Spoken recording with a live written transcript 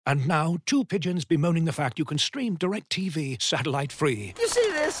And now, two pigeons bemoaning the fact you can stream DirecTV satellite-free. You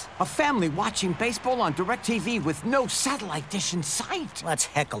see this? A family watching baseball on DirecTV with no satellite dish in sight. Let's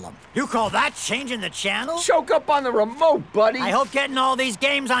heckle them. You call that changing the channel? Choke up on the remote, buddy. I hope getting all these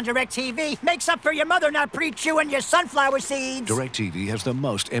games on DirecTV makes up for your mother not pre-chewing your sunflower seeds. DirecTV has the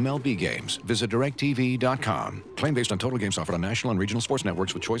most MLB games. Visit DirecTV.com. Claim based on total games offered on national and regional sports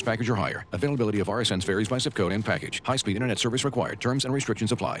networks with choice package or higher. Availability of RSNs varies by zip code and package. High-speed internet service required. Terms and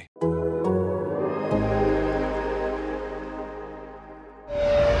restrictions apply.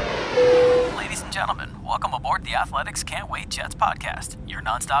 Ladies and gentlemen, welcome aboard the Athletics Can't Wait Jets podcast, your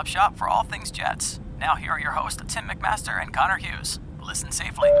nonstop shop for all things Jets. Now here are your hosts, Tim McMaster and Connor Hughes. Listen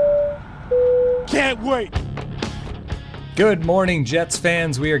safely. Can't wait! Good morning, Jets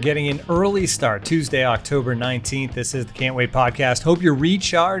fans. We are getting an early start, Tuesday, October 19th. This is the Can't Wait podcast. Hope you're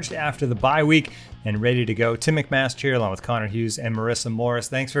recharged after the bye week and ready to go. Tim McMaster here along with Connor Hughes and Marissa Morris.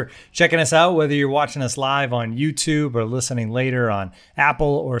 Thanks for checking us out, whether you're watching us live on YouTube or listening later on Apple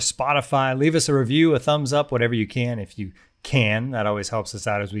or Spotify. Leave us a review, a thumbs up, whatever you can if you can. That always helps us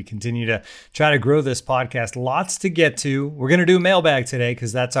out as we continue to try to grow this podcast. Lots to get to. We're going to do mailbag today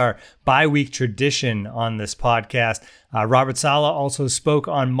because that's our bye-week tradition on this podcast. Robert Saleh also spoke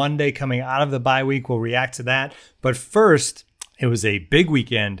on Monday coming out of the bye week. We'll react to that. But first, it was a big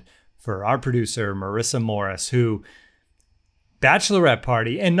weekend for our producer, Marissa Morris, who bachelorette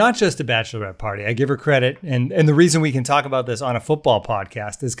party, and not just a bachelorette party. I give her credit. And the reason we can talk about this on a football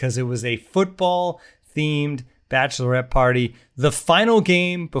podcast is because it was a football-themed bachelorette party. The final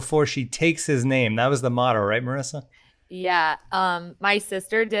game before she takes his name. That was the motto, right, Marissa? Yeah. My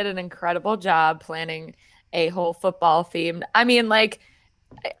sister did an incredible job planning a whole football themed. I mean, like,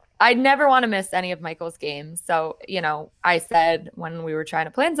 I never want to miss any of Michael's games. So, I said when we were trying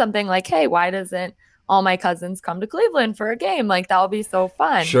to plan something like, hey, why doesn't all my cousins come to Cleveland for a game? Like, that would be so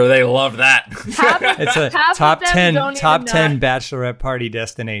fun. Sure, they love that. It's a top 10 bachelorette party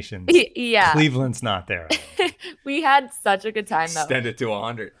destinations. Yeah. Cleveland's not there. We had such a good time, though. Extend it to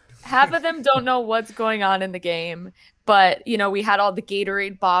 100. Half of them don't know what's going on in the game. But, we had all the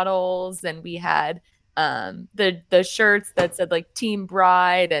Gatorade bottles and we had the shirts that said like Team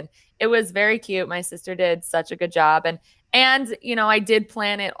Bride, and it was very cute. My sister did such a good job. And I did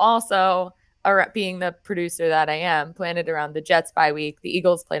plan it also, being the producer that I am, planned it around the Jets bye week. The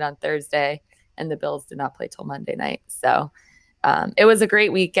Eagles played on Thursday and the Bills did not play till Monday night. So it was a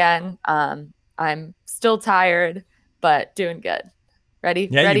great weekend. I'm still tired, but doing good. Ready you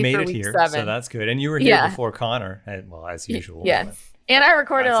made for it week here, 7. So that's good. And you were here before Connor, well, as usual. Yes. And I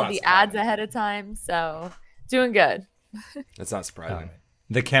recorded all the ads ahead of time, so doing good. That's not surprising.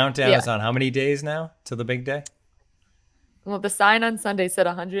 The countdown is on how many days now to the big day? Well, the sign on Sunday said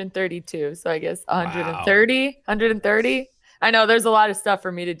 132, so I guess 130, 130. I know there's a lot of stuff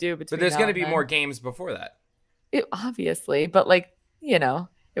for me to do between. But there's going to be more games before that. Obviously, but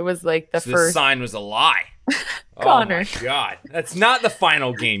it was like the first. The sign was a lie. Connor. Oh my God. That's not the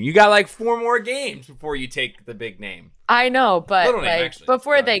final game. You got like 4 more games before you take the big name. I know, but Little name, like actually.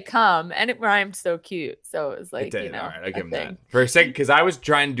 before Sorry. they come, and it rhymed so cute. So it was like, It did. All right, I give him thing. that. For a second, because I was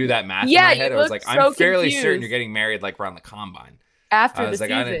trying to do that math in Yeah, my head. you I was looked like, so I'm fairly confused. certain you're getting married like around the combine. After I the was like,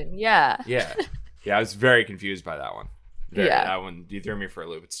 season. Yeah. Yeah. Yeah, I was very confused by that one. Yeah. That one, you threw me for a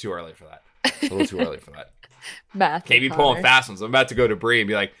loop. It's too early for that. A little too early for that. Math. Can't be and pulling Connor. fast ones. I'm about to go to Bree and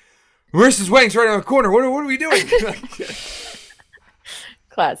be like, Marissa's wedding's right around the corner. What are we doing?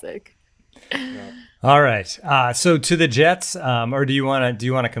 Classic. All right. So to the Jets, or do you want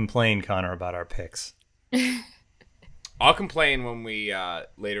to complain, Connor, about our picks? I'll complain when we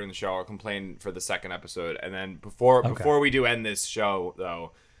later in the show. I'll complain for the second episode, and then before we do end this show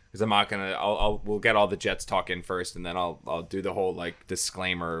though, because I'm not gonna. We'll get all the Jets talk in first, and then I'll do the whole like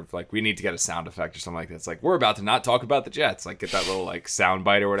disclaimer of like we need to get a sound effect or something like that. It's like we're about to not talk about the Jets. Like get that little like sound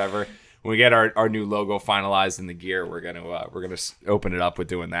bite or whatever. When we get our new logo finalized in the gear, we're gonna open it up with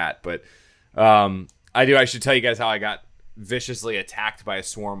doing that. But I should tell you guys how I got viciously attacked by a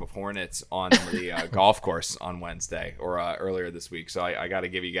swarm of hornets on the golf course on Wednesday or earlier this week. So I got to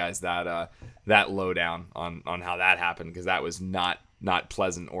give you guys that lowdown on how that happened, because that was not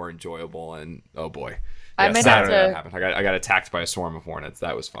pleasant or enjoyable. And oh boy, Saturday that happened. I got attacked by a swarm of hornets.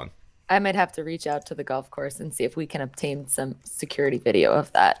 That was fun. I might have to reach out to the golf course and see if we can obtain some security video of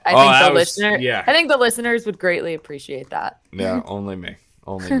that. I think the listeners would greatly appreciate that. Yeah, only me.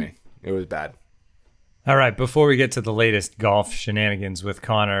 It was bad. All right, before we get to the latest golf shenanigans with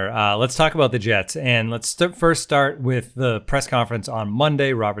Connor, let's talk about the Jets. And let's first start with the press conference on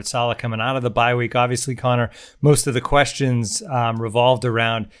Monday. Robert Saleh coming out of the bye week. Obviously, Connor, most of the questions revolved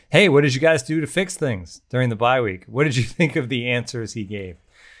around, hey, what did you guys do to fix things during the bye week? What did you think of the answers he gave?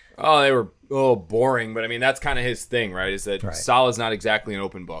 Oh, they were a little boring, but I mean that's kind of his thing, right? Is that Saleh's not exactly an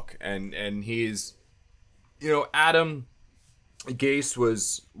open book, and he's, Adam Gase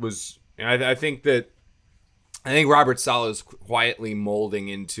was. I think Robert Saleh is quietly molding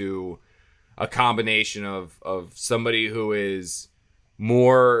into a combination of somebody who is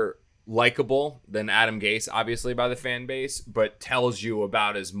more likable than Adam Gase, obviously by the fan base, but tells you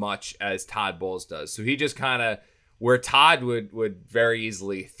about as much as Todd Bowles does. So he just kind of, where Todd would very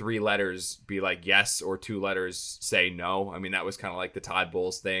easily 3 letters be like yes or 2 letters say no. I mean, that was kind of like the Todd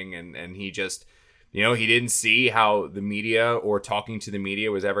Bowles thing. And he just, he didn't see how the media or talking to the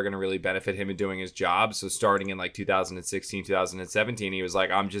media was ever going to really benefit him in doing his job. So starting in like 2016, 2017, he was like,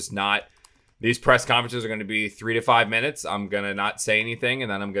 I'm just not, these press conferences are going to be 3 to 5 minutes. I'm going to not say anything.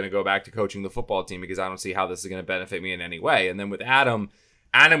 And then I'm going to go back to coaching the football team because I don't see how this is going to benefit me in any way. And then with Adam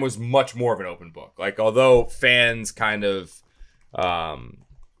was much more of an open book. Like, although fans kind of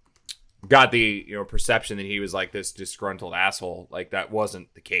got the perception that he was like this disgruntled asshole, like that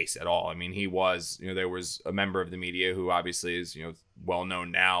wasn't the case at all. I mean, he was, there was a member of the media who obviously is, well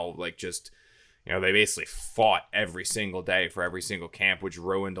known now, like just, they basically fought every single day for every single camp, which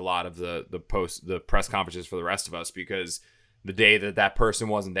ruined a lot of the press conferences for the rest of us, because the day that person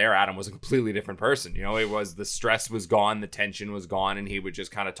wasn't there, Adam was a completely different person. It was, the stress was gone, the tension was gone, and he would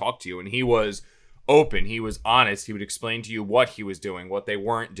just kind of talk to you. And he was open, he was honest, he would explain to you what he was doing, what they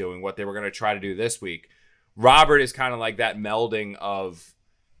weren't doing, what they were going to try to do this week. Robert is kind of like that melding of,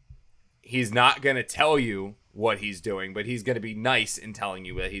 he's not going to tell you what he's doing, but he's going to be nice in telling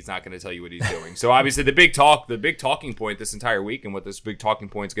you that he's not going to tell you what he's doing. So obviously the big talking point this entire week, and what this big talking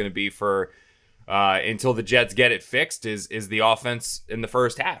point is going to be for until the Jets get it fixed, is the offense in the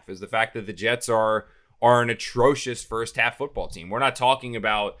first half, is the fact that the Jets are an atrocious first half football team. We're not talking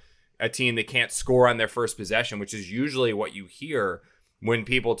about a team that can't score on their first possession, which is usually what you hear when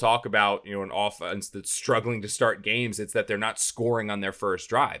people talk about, an offense that's struggling to start games. It's that they're not scoring on their first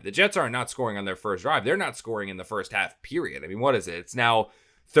drive. The Jets are not scoring on their first drive. They're not scoring in the first half, period. I mean, what is it? It's now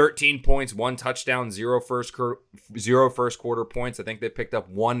 13 points, 1 touchdown, 0 first quarter points. I think they picked up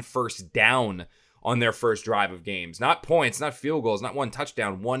 1 first down on their first drive of games. Not points, not field goals, not 1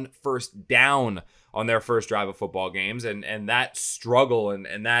 touchdown, 1 first down on their first drive of football games. And that struggle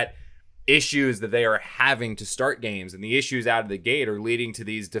and that issues that they are having to start games, and the issues out of the gate are leading to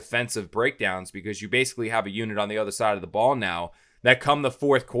these defensive breakdowns, because you basically have a unit on the other side of the ball now that come the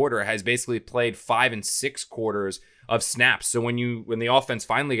fourth quarter has basically played 5 and 6 quarters of snaps. So when the offense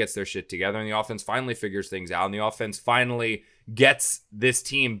finally gets their shit together, and the offense finally figures things out, and the offense finally gets this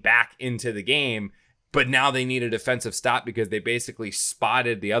team back into the game, but now they need a defensive stop because they basically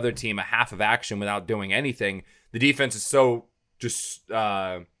spotted the other team a half of action without doing anything. The defense is so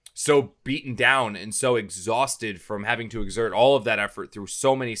beaten down and so exhausted from having to exert all of that effort through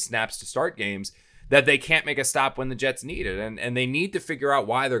so many snaps to start games that they can't make a stop when the Jets need it. And they need to figure out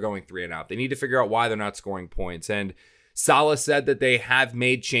why they're going 3 and out. They need to figure out why they're not scoring points. And Saleh said that they have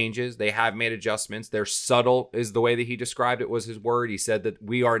made changes. They have made adjustments. They're subtle is the way that he described it, was his word. He said that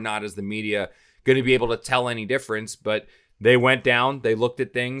we are not, as the media, going to be able to tell any difference, but they went down, they looked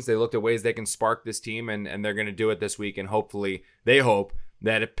at things, they looked at ways they can spark this team, and they're going to do it this week. And hopefully, they hope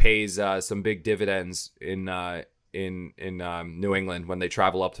that it pays some big dividends in New England when they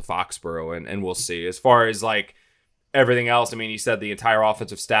travel up to Foxborough, and we'll see. As far as like everything else, I mean, he said the entire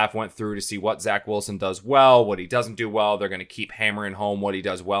offensive staff went through to see what Zach Wilson does well, what he doesn't do well. They're going to keep hammering home what he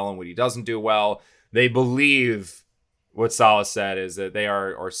does well and what he doesn't do well. They believe, what Saleh said is that they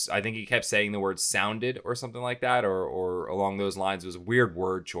are, or I think he kept saying the word sounded or something like that, or along those lines. It was a weird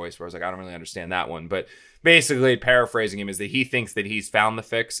word choice where I was like, I don't really understand that one. But basically, paraphrasing him, is that he thinks that he's found the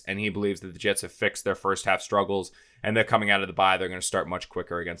fix, and he believes that the Jets have fixed their first half struggles, and they're coming out of the bye. They're going to start much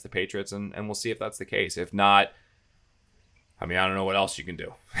quicker against the Patriots, and we'll see if that's the case. If not, I mean, I don't know what else you can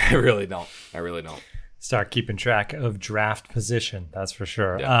do. I really don't. Start keeping track of draft position, that's for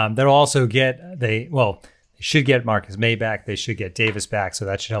sure. Yeah. They'll also they should get Marcus May back. They should get Davis back, so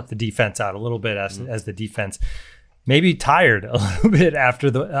that should help the defense out a little bit as the defense maybe tired a little bit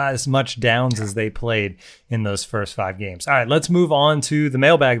after as much downs as they played in those first 5 games. All right, let's move on to the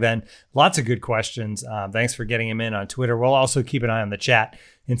mailbag then. Lots of good questions. Thanks for getting them in on Twitter. We'll also keep an eye on the chat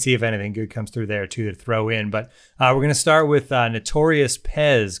and see if anything good comes through there too to throw in. But we're going to start with Notorious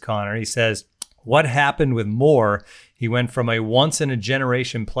Pez, Connor. He says, what happened with Moore? He went from a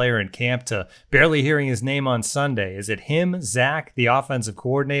once-in-a-generation player in camp to barely hearing his name on Sunday. Is it him, Zach, the offensive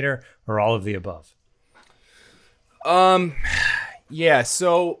coordinator, or all of the above? Yeah,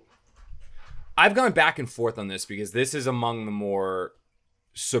 so I've gone back and forth on this because this is among the more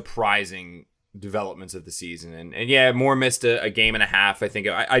surprising developments of the season. And yeah, Moore missed a game and a half.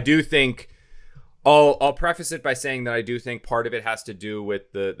 I do think I'll preface it by saying that I do think part of it has to do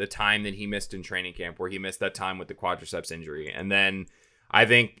with the time that he missed in training camp, where he missed that time with the quadriceps injury. And then I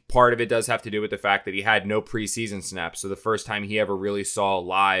think part of it does have to do with the fact that he had no preseason snaps. So the first time he ever really saw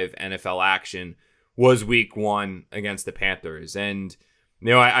live NFL action was week 1 against the Panthers. And,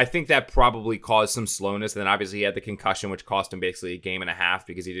 I think that probably caused some slowness. And then obviously he had the concussion, which cost him basically a game and a half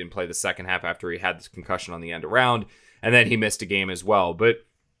because he didn't play the second half after he had this concussion on the end around. And then he missed a game as well. But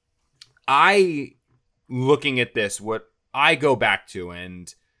looking at this, what I go back to,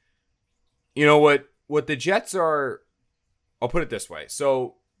 and what the Jets are, I'll put it this way.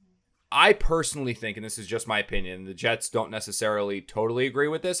 So I personally think, and this is just my opinion, the Jets don't necessarily totally agree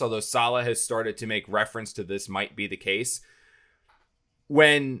with this, although Saleh has started to make reference to this might be the case.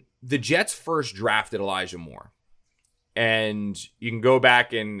 When the Jets first drafted Elijah Moore, and you can go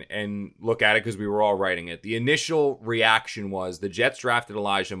back and look at it because we were all writing it, the initial reaction was the Jets drafted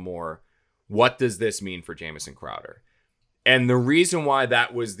Elijah Moore. What does this mean for Jamison Crowder? And the reason why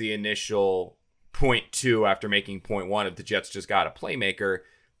that was the initial point 2 after making point 1 of the Jets just got a playmaker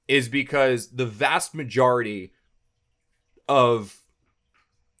is because the vast majority of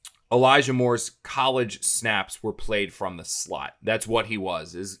Elijah Moore's college snaps were played from the slot. That's what he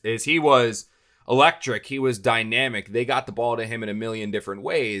was. Is he was electric. He was dynamic. They got the ball to him in a million different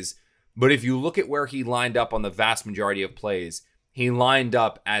ways. But if you look at where he lined up on the vast majority of plays, he lined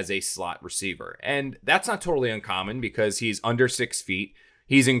up as a slot receiver. And that's not totally uncommon because he's under 6 feet.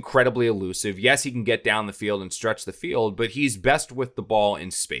 He's incredibly elusive. Yes, he can get down the field and stretch the field, but he's best with the ball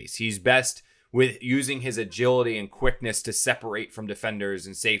in space. He's best with using his agility and quickness to separate from defenders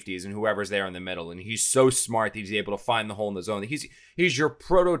and safeties and whoever's there in the middle. And he's so smart that he's able to find the hole in the zone. He's your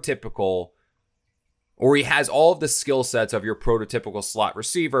prototypical, or he has all of the skill sets of your prototypical slot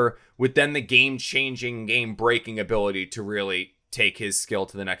receiver with then the game-changing, game-breaking ability to really take his skill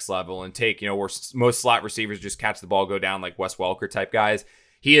to the next level and take, where most slot receivers just catch the ball, go down like Wes Welker type guys.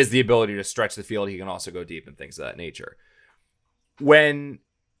 He has the ability to stretch the field. He can also go deep and things of that nature.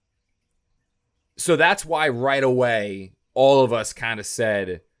 So that's why right away, all of us kind of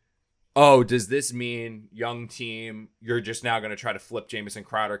said, oh, does this mean, young team, you're just now going to try to flip Jamison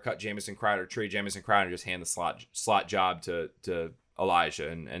Crowder, cut Jamison Crowder, trade Jamison Crowder, and just hand the slot job to Elijah?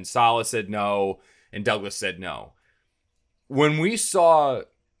 And Saleh said no, and Douglas said no. When we saw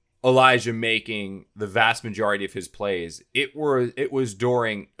Elijah making the vast majority of his plays, it was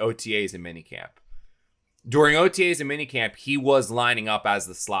during OTAs and minicamp. During OTAs and minicamp, he was lining up as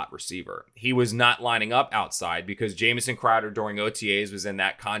the slot receiver. He was not lining up outside because Jamison Crowder during OTAs was in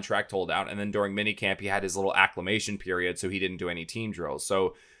that contract holdout, and then during minicamp, he had his little acclimation period, so he didn't do any team drills.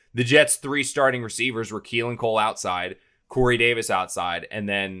 So the Jets' 3 starting receivers were Keelan Cole outside, Corey Davis outside, and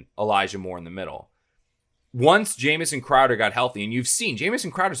then Elijah Moore in the middle. Once Jamison Crowder got healthy, and you've seen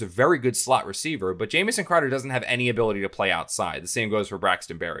Jamison Crowder's a very good slot receiver, but Jamison Crowder doesn't have any ability to play outside. The same goes for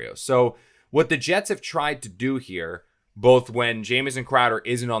Braxton Berrios. So what the Jets have tried to do here, both when Jamison Crowder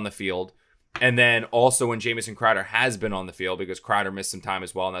isn't on the field, and then also when Jamison Crowder has been on the field, because Crowder missed some time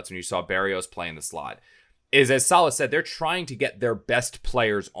as well, and that's when you saw Berrios play in the slot, is, as Saleh said, they're trying to get their best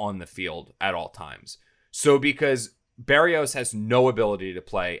players on the field at all times. So because Berrios has no ability to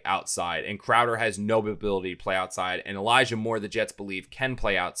play outside, and Crowder has no ability to play outside, and Elijah Moore, the Jets believe, can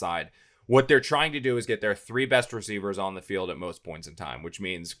play outside, what they're trying to do is get their 3 best receivers on the field at most points in time, which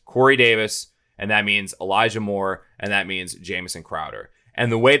means Corey Davis, and that means Elijah Moore, and that means Jamison Crowder. And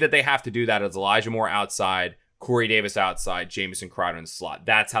the way that they have to do that is Elijah Moore outside, Corey Davis outside, Jamison Crowder in the slot.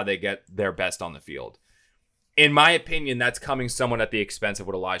 That's how they get their best on the field. In my opinion, that's coming somewhat at the expense of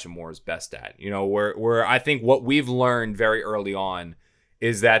what Elijah Moore is best at. Where I think what we've learned very early on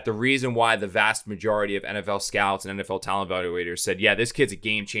is that the reason why the vast majority of NFL scouts and NFL talent evaluators said, yeah, this kid's a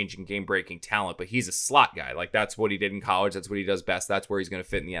game-changing, game-breaking talent, but he's a slot guy. Like, that's what he did in college. That's what he does best. That's where he's going to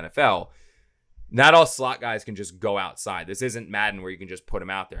fit in the NFL. Not all slot guys can just go outside. This isn't Madden where you can just put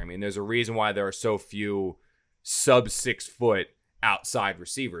him out there. I mean, there's a reason why there are so few sub 6 foot outside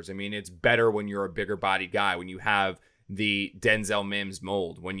receivers. I mean, it's better when you're a bigger body guy, when you have the Denzel Mims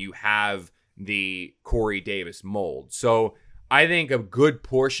mold, when you have the Corey Davis mold. So I think a good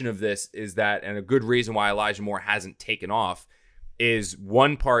portion of this is that, and a good reason why Elijah Moore hasn't taken off, is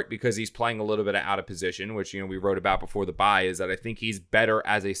one part because he's playing a little bit out of position, which, we wrote about before the bye, is that I think he's better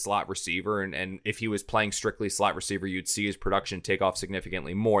as a slot receiver. And if he was playing strictly slot receiver, you'd see his production take off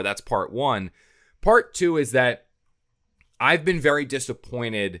significantly more. That's part one. Part two is that I've been very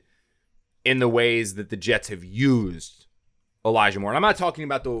disappointed in the ways that the Jets have used Elijah Moore. And I'm not talking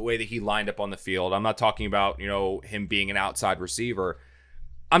about the way that he lined up on the field. I'm not talking about, him being an outside receiver.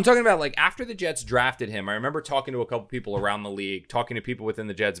 I'm talking about like after the Jets drafted him, I remember talking to a couple people around the league, talking to people within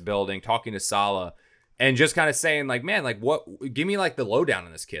the Jets building, talking to Saleh, and just kind of saying like, man, like give me like the lowdown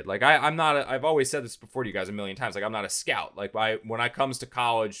on this kid. Like I've always said this before to you guys a million times. Like I'm not a scout. Like when I comes to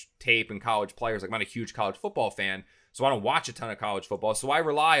college tape and college players, like I'm not a huge college football fan. So I don't watch a ton of college football. So I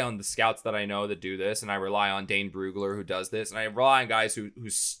rely on the scouts that I know that do this. And I rely on Dane Brugler who does this. And I rely on guys who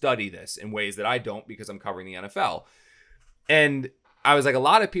study this in ways that I don't because I'm covering the NFL. And I was like, a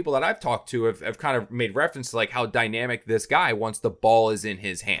lot of people that I've talked to have kind of made reference to like how dynamic this guy once the ball is in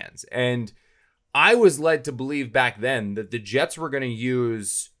his hands. And I was led to believe back then that the Jets were going to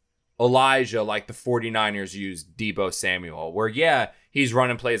use Elijah like the 49ers used Deebo Samuel, where, yeah, he's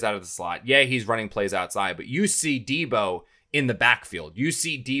running plays out of the slot. Yeah, he's running plays outside. But you see Deebo in the backfield. You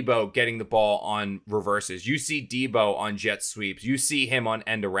see Deebo getting the ball on reverses. You see Deebo on jet sweeps. You see him on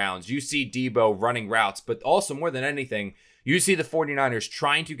end arounds. You see Deebo running routes. But also, more than anything, you see the 49ers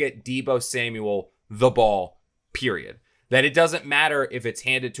trying to get Deebo Samuel the ball, period. That it doesn't matter if it's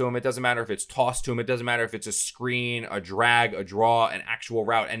handed to him. It doesn't matter if it's tossed to him. It doesn't matter if it's a screen, a drag, a draw, an actual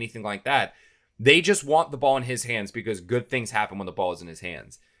route, anything like that. They just want the ball in his hands because good things happen when the ball is in his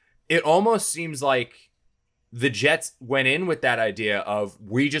hands. It almost seems like the Jets went in with that idea of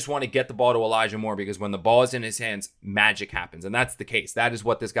we just want to get the ball to Elijah Moore because when the ball is in his hands, magic happens. And that's the case. That is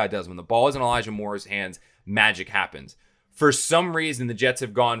what this guy does. When the ball is in Elijah Moore's hands, magic happens. For some reason, the Jets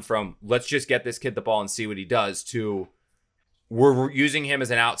have gone from let's just get this kid the ball and see what he does to we're using him as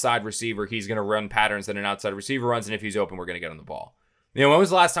an outside receiver. He's going to run patterns that an outside receiver runs. And if he's open, we're going to get him the ball. You know, when was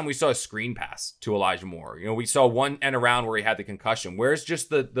the last time we saw a screen pass to Elijah Moore? You know, we saw one end around where he had the concussion. Where's just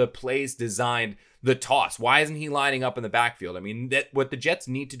the plays designed, the toss? Why isn't he lining up in the backfield? I mean, what the Jets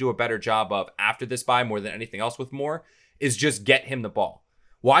need to do a better job of after this bye more than anything else with Moore is just get him the ball.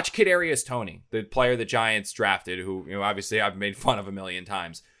 Watch Kadarius Toney, the player the Giants drafted, who, you know, obviously I've made fun of a million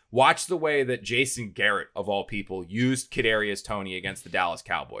times. Watch the way that Jason Garrett, of all people, used Kadarius Toney against the Dallas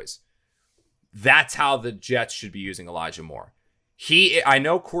Cowboys. That's how the Jets should be using Elijah Moore. I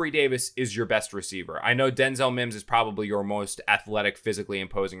know Corey Davis is your best receiver. I know Denzel Mims is probably your most athletic, physically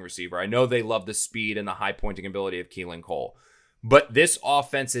imposing receiver. I know they love the speed and the high pointing ability of Keelan Cole. But this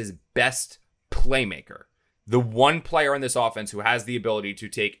offense's best playmaker, the one player in this offense who has the ability to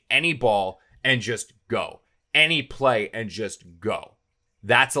take any ball and just go, any play and just go,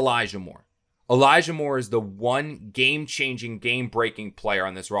 that's Elijah Moore. Elijah Moore is the one game-changing, game-breaking player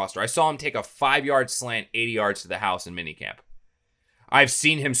on this roster. I saw him take a 5-yard slant 80 yards to the house in minicamp. I've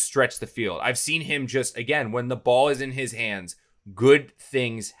seen him stretch the field. I've seen him just, again, when the ball is in his hands, good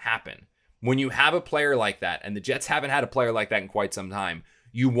things happen. When you have a player like that, and the Jets haven't had a player like that in quite some time,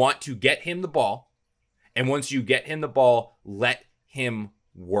 you want to get him the ball, and once you get him the ball, let him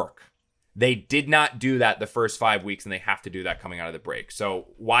work. They did not do that the first 5 weeks, and they have to do that coming out of the break. So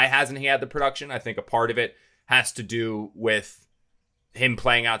why hasn't he had the production? I think a part of it has to do with him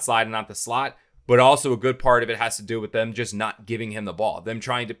playing outside and not the slot, but also a good part of it has to do with them just not giving him the ball, them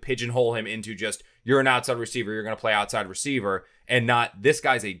trying to pigeonhole him into just, you're an outside receiver, you're going to play outside receiver, and not, this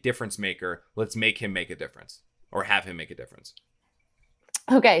guy's a difference maker, let's make him make a difference, or have him make a difference.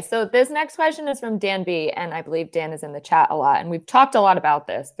 Okay, so this next question is from Dan B, and I believe Dan is in the chat a lot, and we've talked a lot about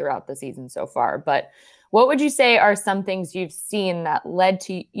this throughout the season so far, but what would you say are some things you've seen that led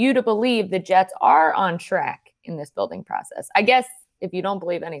to you to believe the Jets are on track in this building process? I guess if you don't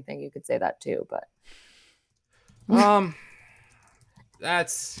believe anything, you could say that too, but.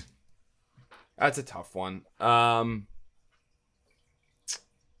 That's a tough one.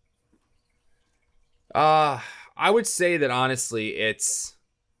 I would say that honestly, it's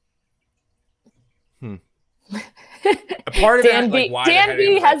a part of Dan that, like, B, why Dan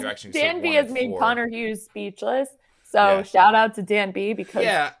B has direction, Dan B so has made 1-4. Connor Hughes speechless. So Yeah. shout out to Dan B because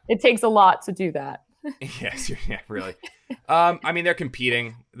it takes a lot to do that. Yes, yeah, really. I mean, they're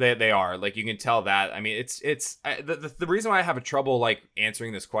competing. They are. Like, you can tell that. I mean, the reason why I have a trouble like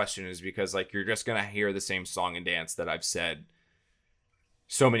answering this question is because like you're just gonna hear the same song and dance that I've said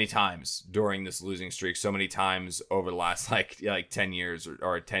so many times during this losing streak, so many times over the last like 10 years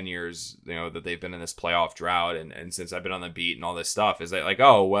or 10 years, you know, that they've been in this playoff drought, and since I've been on the beat and all this stuff, is that like,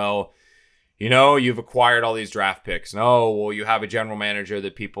 oh well, you know, you've acquired all these draft picks. And, oh, well, you have a general manager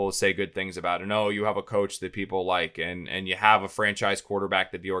that people say good things about. And, oh, you have a coach that people like. And you have a franchise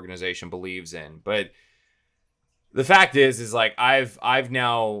quarterback that the organization believes in. But the fact is like I've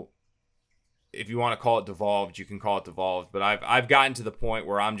now, if you want to call it devolved, you can call it devolved. But I've gotten to the point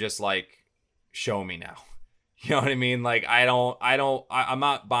where I'm just like, show me now. You know what I mean? Like, I'm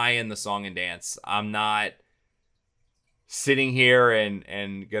not buying the song and dance. I'm not sitting here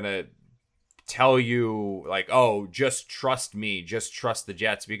and gonna tell you like, oh, just trust me, just trust the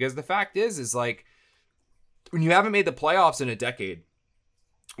Jets. Because the fact is like, when you haven't made the playoffs in a decade,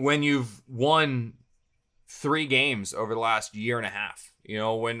 when you've won 3 games over the last year and a half, you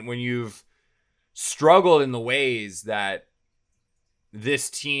know, when you've struggled in the ways that this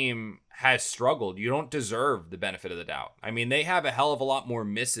team has struggled, you don't deserve the benefit of the doubt. I mean, they have a hell of a lot more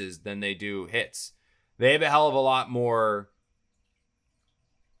misses than they do hits. They have a hell of a lot more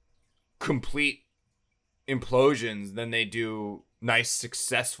complete implosions than they do nice,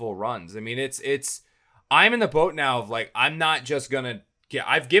 successful runs. I mean, it's I'm in the boat now of like, I'm not just going to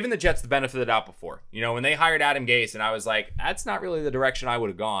I've given the Jets the benefit of the doubt before. You know, when they hired Adam Gase and I was like, that's not really the direction I would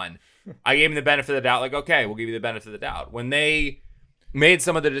have gone. I gave him the benefit of the doubt. Like, okay, we'll give you the benefit of the doubt. When they made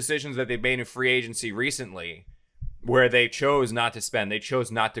some of the decisions that they've made in free agency recently, where they chose not to spend, they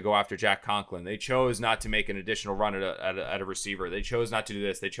chose not to go after Jack Conklin, they chose not to make an additional run at a receiver, they chose not to do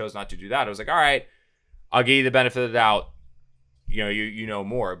this, they chose not to do that. I was like, all right, I'll give you the benefit of the doubt. You know, you know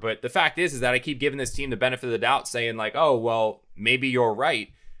more. But the fact is that I keep giving this team the benefit of the doubt, saying like, oh, well, maybe you're right.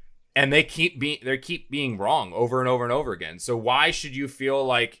 And they keep being wrong over and over and over again. So why should you feel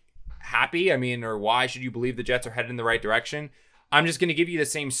like happy? I mean, or why should you believe the Jets are headed in the right direction? I'm just going to give you the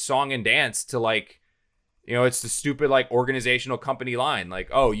same song and dance to like, you know, it's the stupid like organizational company line. Like,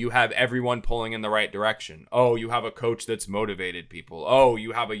 oh, you have everyone pulling in the right direction. Oh, you have a coach that's motivated people. Oh,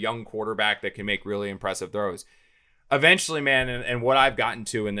 you have a young quarterback that can make really impressive throws. Eventually, man, and what I've gotten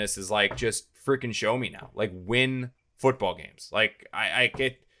to in this is like, just freaking show me now. Like, win football games. Like,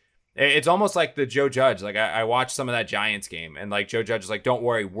 it's almost like the Joe Judge. Like, I watched some of that Giants game, and like Joe Judge is like, don't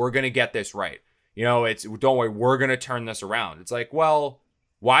worry, we're gonna get this right. You know, don't worry, we're gonna turn this around. It's like, well,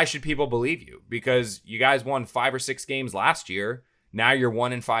 why should people believe you? Because you guys won 5 or 6 games last year. Now you're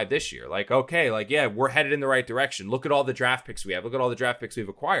 1-5 this year. Like, okay, like, yeah, we're headed in the right direction. Look at all the draft picks we have. Look at all the draft picks we've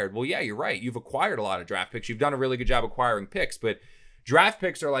acquired. Well, yeah, you're right. You've acquired a lot of draft picks. You've done a really good job acquiring picks, but draft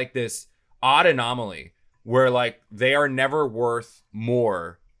picks are like this odd anomaly where like they are never worth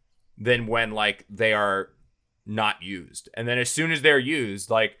more than when like they are not used. And then as soon as they're used,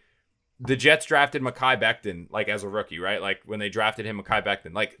 like the Jets drafted Mekhi Becton, like as a rookie, right? Like when they drafted him, Mekhi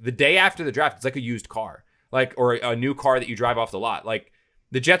Becton, like the day after the draft, it's like a used car. Like, or a new car that you drive off the lot. Like,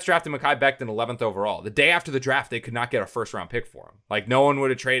 the Jets drafted Mekhi Becton 11th overall. The day after the draft, they could not get a first-round pick for him. Like, no one would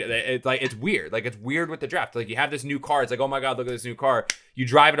have traded. It's weird. Like, it's weird with the draft. Like, you have this new car. It's like, oh, my God, look at this new car. You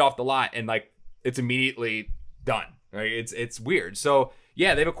drive it off the lot, and, like, it's immediately done. Right? It's weird. So,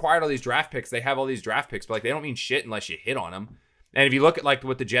 yeah, they've acquired all these draft picks. They have all these draft picks, but, like, they don't mean shit unless you hit on them. And if you look at like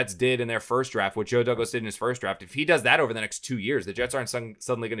what the Jets did in their first draft, what Joe Douglas did in his first draft, if he does that over the next 2 years, the Jets aren't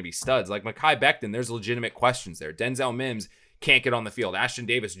suddenly going to be studs. Like Mekhi Becton, there's legitimate questions there. Denzel Mims can't get on the field. Ashton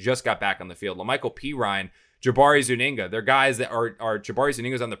Davis just got back on the field. LaMichael Pirine, Jabari Zuniga, they're guys that are Jabari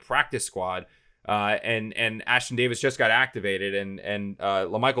Zuniga's on the practice squad. And Ashton Davis just got activated, and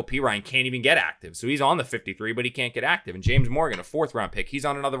LaMichael Pirine can't even get active. So he's on the 53, but he can't get active. And James Morgan, a 4th-round pick, he's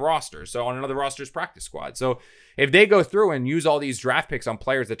on another roster. So on another roster's practice squad. So if they go through and use all these draft picks on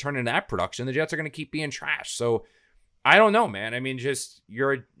players that turn into that production, the Jets are going to keep being trash. So I don't know, man. I mean,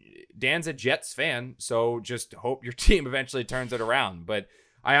 Dan's a Jets fan, so just hope your team eventually turns it around. But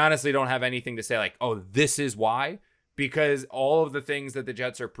I honestly don't have anything to say like, oh, this is why. Because all of the things that the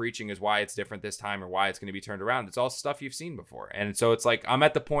Jets are preaching is why it's different this time or why it's going to be turned around. It's all stuff you've seen before. And so it's like, I'm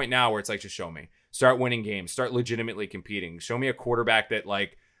at the point now where it's like, just show me. Start winning games. Start legitimately competing. Show me a quarterback that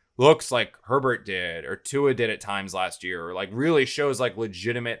like looks like Herbert did or Tua did at times last year, or like really shows like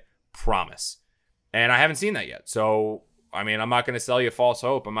legitimate promise. And I haven't seen that yet. So, I mean, I'm not going to sell you false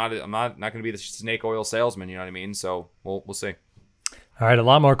hope. I'm not going to be the snake oil salesman. You know what I mean? So we'll see. All right, a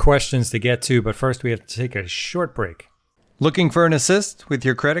lot more questions to get to, but first we have to take a short break. Looking for an assist with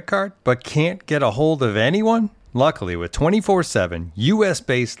your credit card, but can't get a hold of anyone? Luckily, with 24/7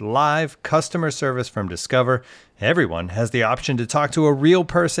 U.S.-based live customer service from Discover, everyone has the option to talk to a real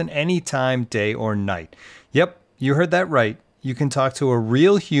person anytime, day or night. Yep, you heard that right. You can talk to a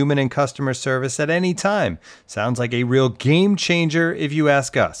real human in customer service at any time. Sounds like a real game changer if you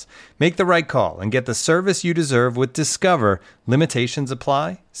ask us. Make the right call and get the service you deserve with Discover. Limitations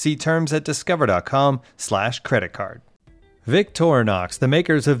apply. See terms at discover.com/creditcard. Victorinox, the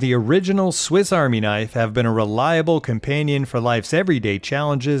makers of the original Swiss Army knife, have been a reliable companion for life's everyday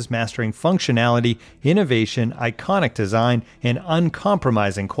challenges, mastering functionality, innovation, iconic design, and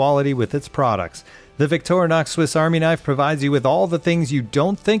uncompromising quality with its products. The Victorinox Swiss Army knife provides you with all the things you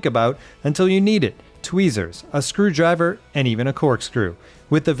don't think about until you need it. Tweezers, a screwdriver, and even a corkscrew.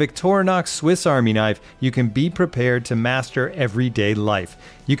 With the Victorinox Swiss Army knife, you can be prepared to master everyday life.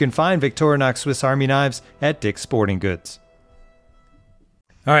 You can find Victorinox Swiss Army knives at Dick's Sporting Goods.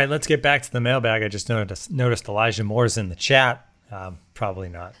 All right, let's get back to the mailbag. I just noticed Elijah Moore's in the chat. Probably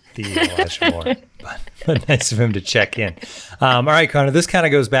not the Elijah Moore, but nice of him to check in. All right, Connor, this kind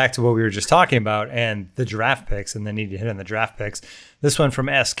of goes back to what we were just talking about and the draft picks and the need to hit on the draft picks. This one from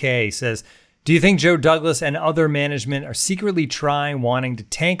SK says, do you think Joe Douglas and other management are secretly wanting to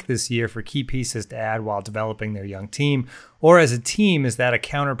tank this year for key pieces to add while developing their young team? Or as a team, is that a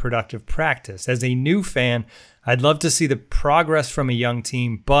counterproductive practice? As a new fan, I'd love to see the progress from a young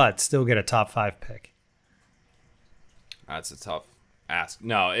team, but still get a top 5 pick. That's a tough ask.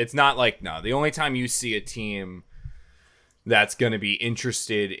 No, it's not like, no. The only time you see a team that's going to be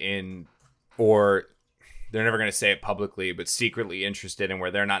interested in, or they're never going to say it publicly, but secretly interested in, where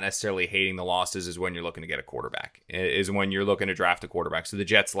they're not necessarily hating the losses, is when you're looking to get a quarterback, is when you're looking to draft a quarterback. So the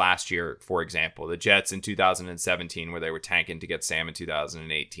Jets last year, for example, the Jets in 2017, where they were tanking to get Sam in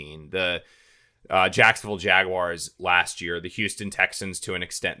 2018, the Jacksonville Jaguars last year, the Houston Texans to an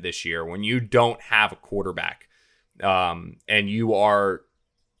extent this year, when you don't have a quarterback and you are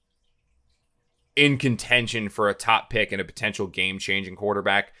in contention for a top pick and a potential game-changing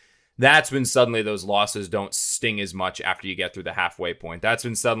quarterback, that's when suddenly those losses don't sting as much after you get through the halfway point. That's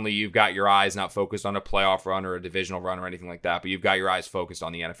when suddenly you've got your eyes not focused on a playoff run or a divisional run or anything like that, but you've got your eyes focused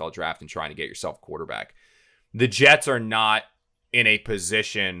on the NFL draft and trying to get yourself a quarterback. The Jets are not in a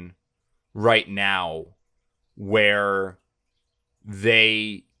position right now where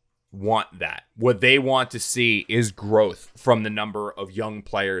they want that. What they want to see is growth from the number of young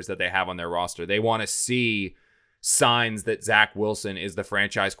players that they have on their roster. They want to see signs that Zach Wilson is the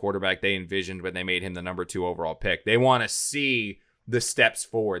franchise quarterback they envisioned when they made him the number 2 overall pick. They want to see the steps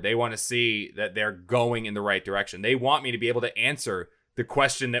forward. They want to see that they're going in the right direction. They want me to be able to answer the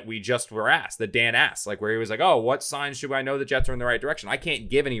question that we just were asked, that Dan asked, like where he was like, oh, what signs should I know the Jets are in the right direction? I can't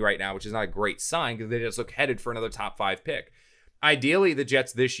give any right now, which is not a great sign because they just look headed for another top 5 pick. Ideally, the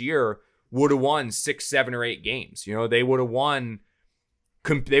Jets this year would have won 6, 7, or 8 games. You know, they would have won.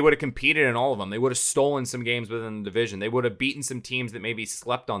 They would have competed in all of them. They would have stolen some games within the division. They would have beaten some teams that maybe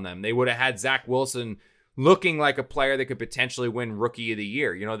slept on them. They would have had Zach Wilson looking like a player that could potentially win Rookie of the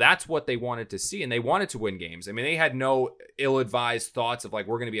Year. You know, that's what they wanted to see, and they wanted to win games. I mean, they had no ill-advised thoughts of like,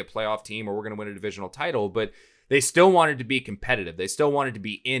 we're going to be a playoff team or we're going to win a divisional title, but they still wanted to be competitive. They still wanted to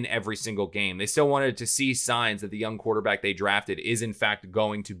be in every single game. They still wanted to see signs that the young quarterback they drafted is in fact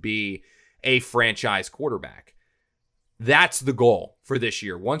going to be a franchise quarterback. That's the goal for this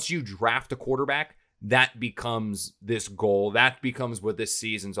year. Once you draft a quarterback, that becomes this goal. That becomes what this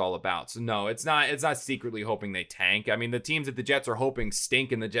season's all about. So no, it's not secretly hoping they tank. I mean, the teams that the Jets are hoping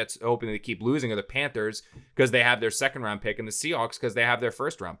stink and the Jets hoping they keep losing are the Panthers because they have their 2nd round pick and the Seahawks because they have their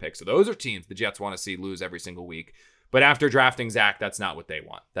 1st round pick. So those are teams the Jets want to see lose every single week. But after drafting Zach, that's not what they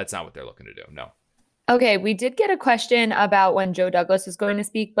want. That's not what they're looking to do. No. Okay, we did get a question about when Joe Douglas is going to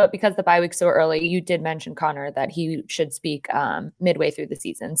speak, but because the bye week's so early, you did mention, Connor, that he should speak midway through the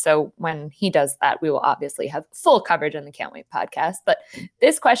season. So when he does that, we will obviously have full coverage on the Can't Wait podcast. But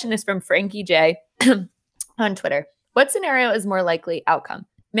this question is from Frankie J on Twitter. What scenario is more likely outcome?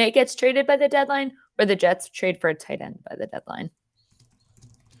 May gets traded by the deadline or the Jets trade for a tight end by the deadline?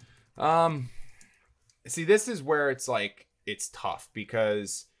 See, this is where it's like, it's tough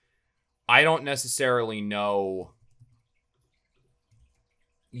because I don't necessarily know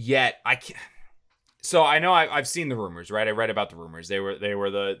yet. So I know I've seen the rumors, right? I read about the rumors. They were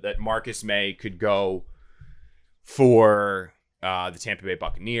that Marcus May could go for the Tampa Bay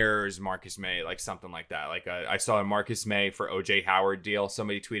Buccaneers. Marcus May, like something like that. Like I saw a Marcus May for OJ Howard deal.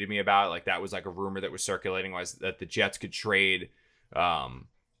 Somebody tweeted me about it. Like that was like a rumor that was circulating, was that the Jets could trade. The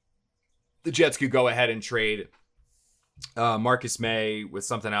Jets could go ahead and trade Marcus May with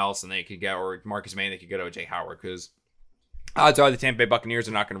something else, and they could get, or Marcus May, and they could get OJ Howard, because odds are the Tampa Bay Buccaneers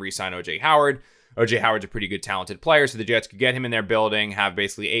are not going to re-sign OJ Howard. OJ Howard's a pretty good, talented player, so the Jets could get him in their building, have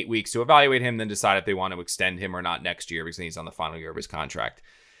basically 8 weeks to evaluate him, then decide if they want to extend him or not next year because he's on the final year of his contract.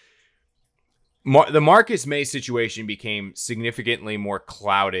 The Marcus May situation became significantly more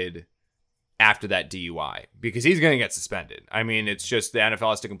clouded after that DUI because he's going to get suspended. I mean, it's just the NFL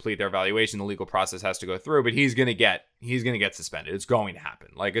has to complete their evaluation, the legal process has to go through, but he's going to get suspended. It's going to happen.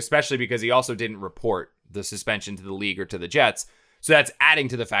 Like, especially because he also didn't report the suspension to the league or to the Jets. So that's adding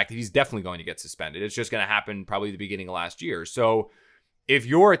to the fact that he's definitely going to get suspended. It's just going to happen probably the beginning of last year. So if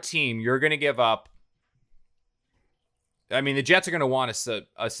you're a team, you're going to give up. I mean, the Jets are going to want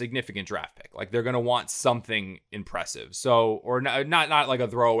a significant draft pick. Like, they're going to want something impressive. So, or not like a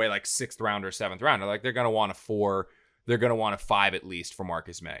throwaway, like 6th round or 7th rounder. Like, they're going to want a 4. They're going to want a 5 at least for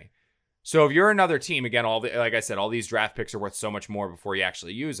Marcus May. So if you're another team, again, like I said, all these draft picks are worth so much more before you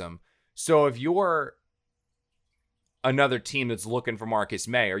actually use them. So if you're another team that's looking for Marcus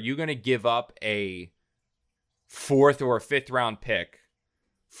May? Are you going to give up a 4th or a 5th round pick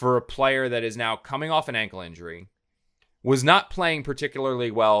for a player that is now coming off an ankle injury, was not playing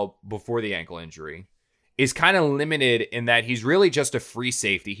particularly well before the ankle injury, is kind of limited in that he's really just a free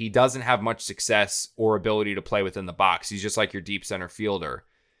safety. He doesn't have much success or ability to play within the box. He's just like your deep center fielder.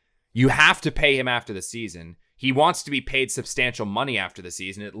 You have to pay him after the season. He wants to be paid substantial money after the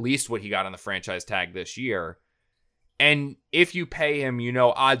season, at least what he got on the franchise tag this year. And if you pay him,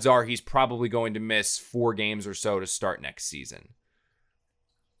 odds are he's probably going to miss 4 games or so to start next season.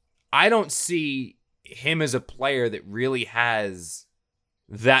 I don't see him as a player that really has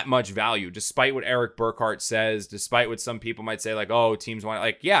that much value, despite what Eric Burkhart says, despite what some people might say, like, oh, teams want,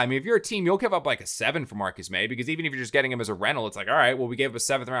 like, yeah, I mean, if you're a team, you'll give up like a 7 for Marcus May, because even if you're just getting him as a rental, it's like, all right, well, we gave a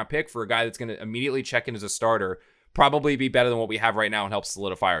 7th round pick for a guy that's going to immediately check in as a starter, probably be better than what we have right now and help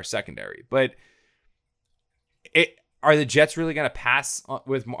solidify our secondary. But are the Jets really going to pass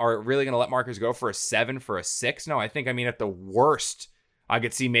with, are really going to let Marcus go for a 7, for a 6? No, I think, at the worst, I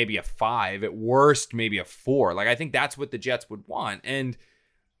could see maybe a 5, at worst, maybe a 4. Like, I think that's what the Jets would want. And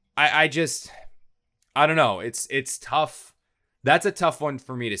I don't know. It's tough. That's a tough one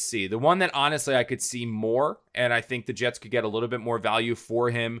for me to see. The one that honestly I could see more, and I think the Jets could get a little bit more value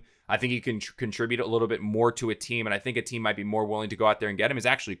for him. I think he can contribute a little bit more to a team, and I think a team might be more willing to go out there and get him, is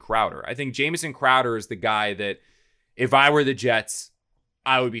actually Crowder. I think Jamison Crowder is the guy that, if I were the Jets,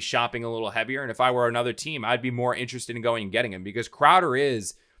 I would be shopping a little heavier. And if I were another team, I'd be more interested in going and getting him, because Crowder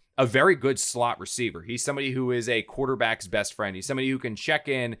is a very good slot receiver. He's somebody who is a quarterback's best friend. He's somebody who can check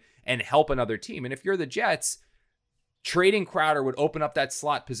in and help another team. And if you're the Jets, trading Crowder would open up that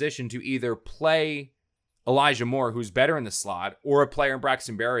slot position to either play Elijah Moore, who's better in the slot, or a player in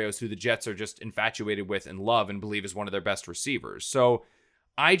Braxton Berrios, who the Jets are just infatuated with and love and believe is one of their best receivers. So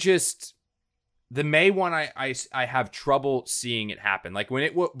the May one, I have trouble seeing it happen. Like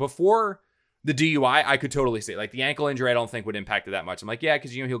before the DUI, I could totally see it. Like the ankle injury, I don't think would impact it that much. I'm like, yeah,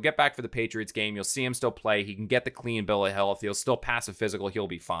 because he'll get back for the Patriots game. You'll see him still play. He can get the clean bill of health. He'll still pass a physical. He'll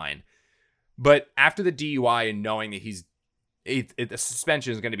be fine. But after the DUI and knowing that the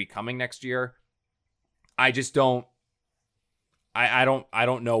suspension is going to be coming next year, I just don't. I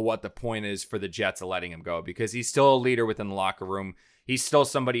don't know what the point is for the Jets of letting him go, because he's still a leader within the locker room. He's still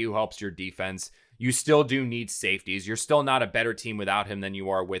somebody who helps your defense. You still do need safeties. You're still not a better team without him than you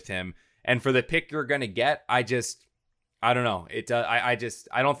are with him. And for the pick you're going to get, I don't know. I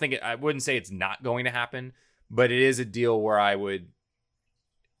don't think I wouldn't say it's not going to happen, but it is a deal where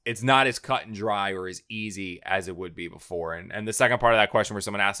it's not as cut and dry or as easy as it would be before. And the second part of that question, where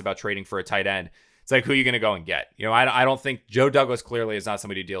someone asked about trading for a tight end, it's like, who are you going to go and get? I don't think Joe Douglas clearly is not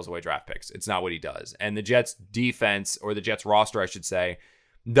somebody who deals away draft picks. It's not what he does. And the Jets defense, or the Jets roster, I should say,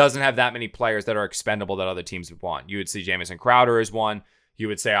 doesn't have that many players that are expendable that other teams would want. You would see Jamison Crowder as one. You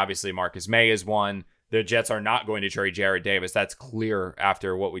would say, obviously, Marcus May is one. The Jets are not going to trade Jared Davis. That's clear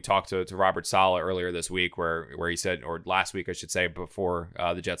after what we talked to Robert Saleh earlier this week, where he said, or last week, I should say, before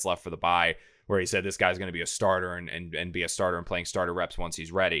the Jets left for the bye, where he said this guy's going to be a starter and be a starter and playing starter reps once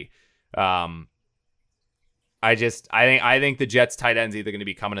he's ready. I think the Jets tight end's either going to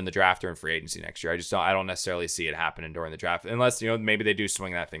be coming in the draft or in free agency next year. I don't necessarily see it happening during the draft, unless maybe they do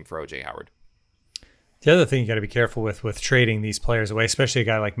swing that thing for OJ Howard. The other thing you got to be careful with trading these players away, especially a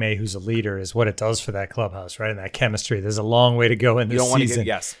guy like May who's a leader, is what it does for that clubhouse, right? And that chemistry. There's a long way to go in this season.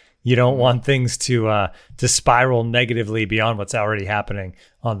 You don't want things to spiral negatively beyond what's already happening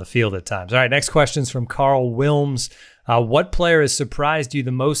on the field at times. All right, next question's from Carl Wilms. What player has surprised you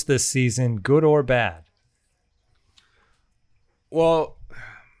the most this season, good or bad? Well,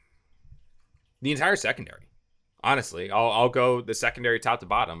 the entire secondary. Honestly, I'll go the secondary top to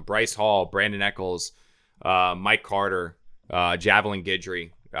bottom. Bryce Hall, Brandon Echols, Mike Carter, Javelin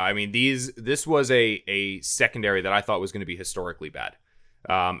Guidry. I mean, this was a secondary that I thought was going to be historically bad.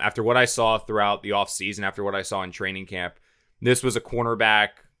 After what I saw throughout the offseason, after what I saw in training camp, this was a cornerback,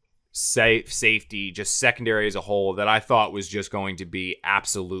 safety, just secondary as a whole that I thought was just going to be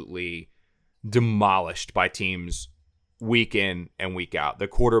absolutely demolished by teams week in and week out. The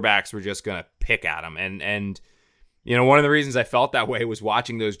quarterbacks were just going to pick at them. And one of the reasons I felt that way was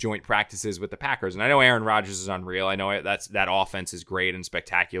watching those joint practices with the Packers. And I know Aaron Rodgers is unreal. I know that offense is great and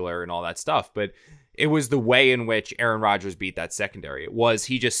spectacular and all that stuff. But it was the way in which Aaron Rodgers beat that secondary.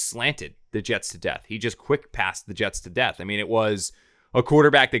 He just slanted the Jets to death. He just quick passed the Jets to death. I mean, it was a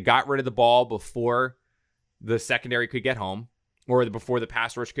quarterback that got rid of the ball before the secondary could get home, or before the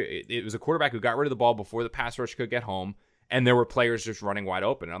pass rush could. It was a quarterback who got rid of the ball before the pass rush could get home. And there were players just running wide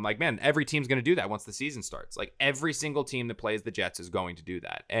open. And I'm like, man, every team's going to do that once the season starts. Like, every single team that plays the Jets is going to do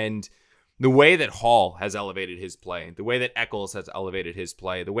that. And The way that Hall has elevated his play, the way that Eccles has elevated his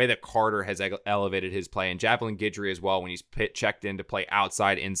play, the way that Carter has elevated his play, and Javelin Guidry as well when he's checked in to play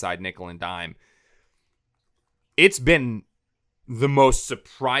outside, inside, nickel, and dime. It's been the most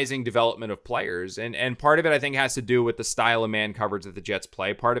surprising development of players. And part of it, I think, has to do with the style of man coverage that the Jets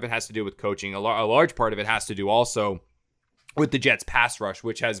play. Part of it has to do with coaching. A large part of it has to do also with the Jets pass rush,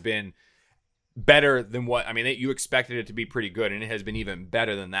 which has been better than what, I mean, you expected it to be pretty good, and it has been even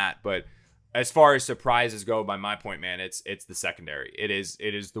better than that. But as far as surprises go, by my point, man, it's the secondary. It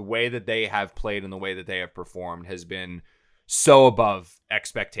is the way that they have played and the way that they have performed has been so above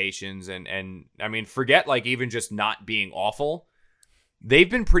expectations. And I mean, forget like even just not being awful. They've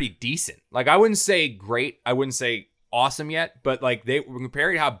been pretty decent. Like, I wouldn't say great. I wouldn't say awesome yet, but like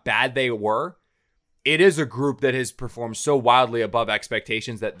compared to how bad they were, it is a group that has performed so wildly above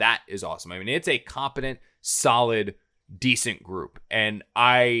expectations that is awesome. I mean, it's a competent, solid, decent group. And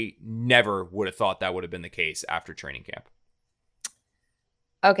I never would have thought that would have been the case after training camp.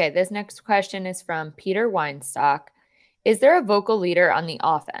 Okay, this next question is from Peter Weinstock. Is there a vocal leader on the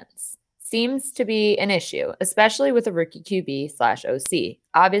offense? Seems to be an issue, especially with a rookie QB/OC.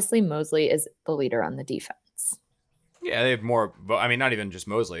 Obviously, Mosley is the leader on the defense. Yeah, they have more. I mean, not even just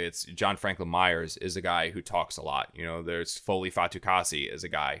Mosley. It's John Franklin Myers is a guy who talks a lot. You know, there's Foley Fatukasi is a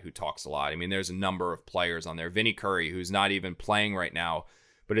guy who talks a lot. I mean, there's a number of players on there. Vinny Curry, who's not even playing right now,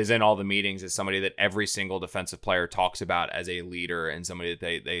 but is in all the meetings, is somebody that every single defensive player talks about as a leader and somebody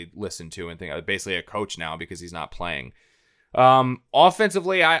that they listen to and think basically a coach now because he's not playing.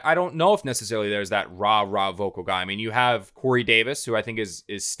 Offensively, I don't know if necessarily there's that raw vocal guy. I mean, you have Corey Davis, who I think is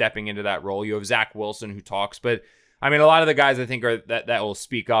stepping into that role. You have Zach Wilson, who talks, but I mean, a lot of the guys I think are that will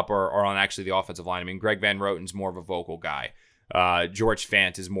speak up are on actually the offensive line. I mean, Greg Van Roten's more of a vocal guy. George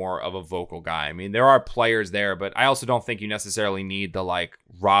Fant is more of a vocal guy. I mean, there are players there, but I also don't think you necessarily need the like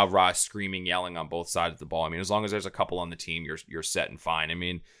rah screaming, yelling on both sides of the ball. I mean, as long as there's a couple on the team, you're set and fine. I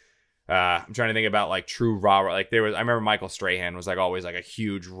mean, I'm trying to think about like true rah. Like I remember Michael Strahan was like always like a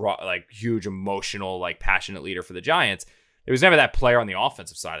huge emotional, like passionate leader for the Giants. There was never that player on the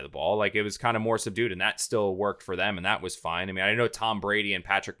offensive side of the ball. Like, it was kind of more subdued, and that still worked for them, and that was fine. I mean, I know Tom Brady and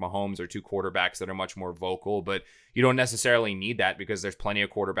Patrick Mahomes are two quarterbacks that are much more vocal, but you don't necessarily need that because there's plenty of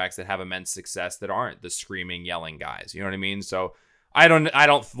quarterbacks that have immense success that aren't the screaming, yelling guys. You know what I mean? So I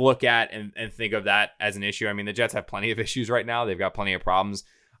don't look at and think of that as an issue. I mean, the Jets have plenty of issues right now. They've got plenty of problems.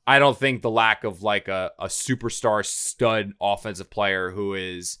 I don't think the lack of like a superstar stud offensive player who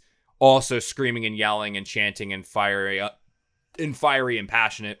is also screaming and yelling and chanting and fiery and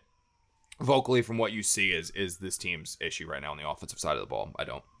passionate vocally from what you see is this team's issue right now on the offensive side of the ball. I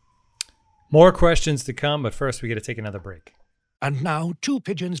don't. More questions to come, but first we got to take another break. And now, two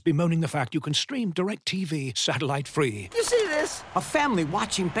pigeons bemoaning the fact you can stream DirecTV satellite-free. You see this? A family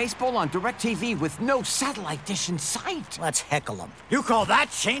watching baseball on DirecTV with no satellite dish in sight. Let's heckle them. You call that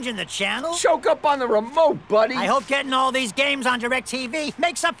changing the channel? Choke up on the remote, buddy. I hope getting all these games on DirecTV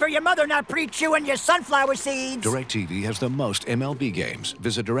makes up for your mother not pre-chewing your sunflower seeds. DirecTV has the most MLB games.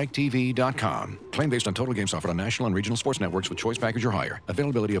 Visit DirecTV.com. Claim based on total games offered on national and regional sports networks with choice package or higher.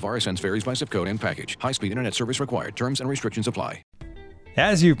 Availability of RSNs varies by zip code and package. High-speed internet service required. Terms and restrictions apply.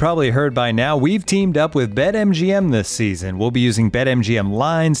 As you've probably heard by now, we've teamed up with BetMGM this season. We'll be using BetMGM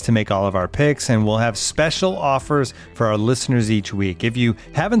lines to make all of our picks, and we'll have special offers for our listeners each week. If you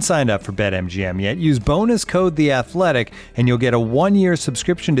haven't signed up for BetMGM yet, use bonus code The Athletic, and you'll get a 1-year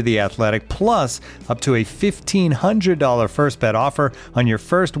subscription to The Athletic, plus up to a $1,500 first bet offer on your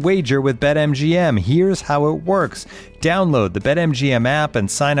first wager with BetMGM. Here's how it works. Download the BetMGM app and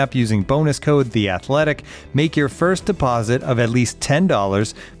sign up using bonus code The Athletic. Make your first deposit of at least $10.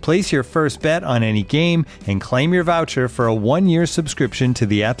 Place your first bet on any game and claim your voucher for a 1-year subscription to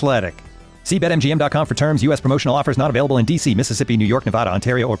The Athletic. See BetMGM.com for terms. U.S. promotional offers not available in D.C., Mississippi, New York, Nevada,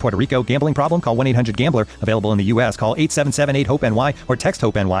 Ontario, or Puerto Rico. Gambling problem? Call 1-800-GAMBLER. Available in the U.S. Call 877-8-HOPE-NY or text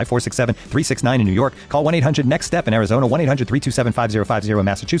HOPE-NY 467-369 in New York. Call 1-800-NEXT-STEP in Arizona. 1-800-327-5050 in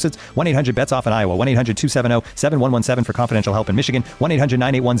Massachusetts. 1-800-BETS-OFF in Iowa. 1-800-270-7117 for confidential help in Michigan.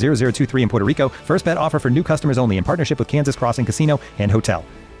 1-800-981-0023 in Puerto Rico. First bet offer for new customers only in partnership with Kansas Crossing Casino and Hotel.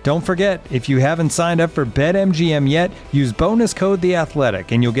 Don't forget, if you haven't signed up for BetMGM yet, use bonus code The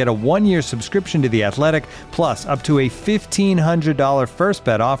Athletic, and you'll get a 1-year subscription to The Athletic, plus up to a $1,500 first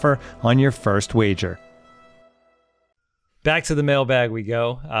bet offer on your first wager. Back to the mailbag we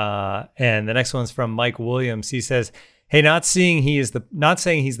go, and the next one's from Mike Williams. He says, "Hey, not saying he's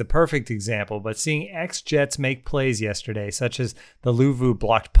the perfect example, but seeing ex-Jets make plays yesterday, such as the Luvu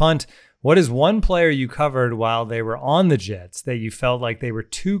blocked punt. What is one player you covered while they were on the Jets that you felt like they were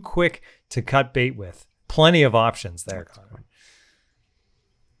too quick to cut bait with?" Plenty of options there, Connor.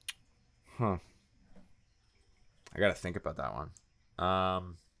 I got to think about that one.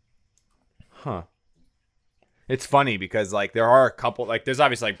 It's funny because like there are a couple, like there's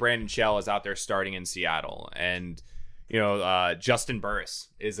obviously like Brandon Shell is out there starting in Seattle, and you know Justin Burris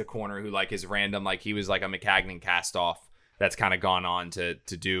is a corner who like is random, like he was like a McCagnon cast off that's kind of gone on to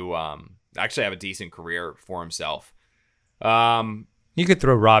do actually have a decent career for himself. You could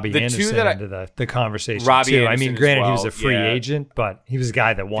throw Robbie Anderson into the conversation Robbie too. Anderson I mean, granted, he was well, a free agent, but he was a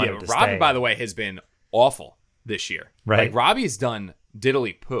guy that wanted to Robbie, stay. by the way, has been awful this year. Right. Like Robbie's done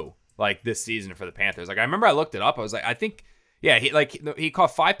diddly poo like this season for the Panthers. Like I remember I looked it up. I was like, I think, yeah, he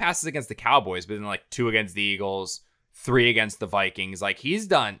caught 5 passes against the Cowboys, but then like 2 against the Eagles, 3 against the Vikings. Like he has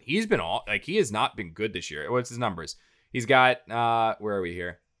not been good this year. What's his numbers? He's got where are we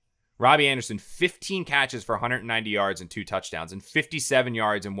here? Robbie Anderson, 15 catches for 190 yards and 2 touchdowns, and 57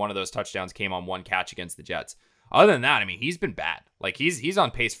 yards, and one of those touchdowns came on 1 catch against the Jets. Other than that, I mean, he's been bad. Like he's on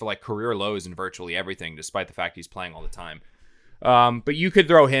pace for like career lows in virtually everything, despite the fact he's playing all the time. But you could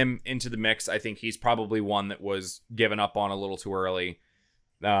throw him into the mix. I think he's probably one that was given up on a little too early.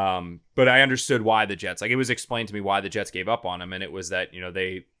 But I understood why the Jets, like it was explained to me why the Jets gave up on him. And it was that, you know,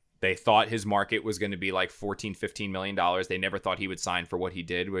 they thought his market was going to be like $14-15 million. They never thought he would sign for what he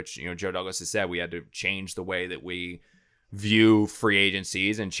did, which, you know, Joe Douglas has said we had to change the way that we view free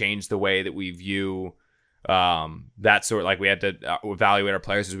agencies and change the way that we view that sort. Like we had to evaluate our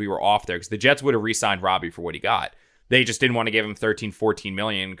players as we were off there, because the Jets would have re-signed Robbie for what he got. They just didn't want to give him $13-14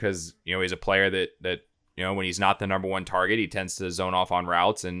 million because, you know, he's a player that you know, when he's not the number one target, he tends to zone off on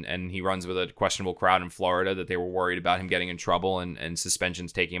routes, and he runs with a questionable crowd in Florida that they were worried about him getting in trouble and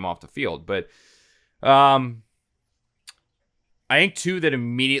suspensions taking him off the field. But I think 2 that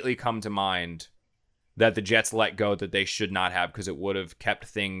immediately come to mind that the Jets let go that they should not have, because it would have kept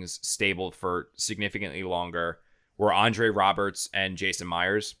things stable for significantly longer, were Andre Roberts and Jason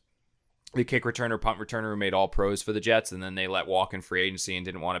Myers, the kick returner, punt returner who made all pros for the Jets, and then they let walk in free agency and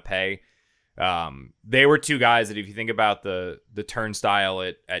didn't want to pay. They were 2 guys that, if you think about the turnstile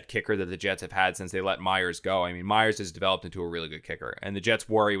at kicker that the Jets have had since they let Myers go, I mean, Myers has developed into a really good kicker, and the Jets'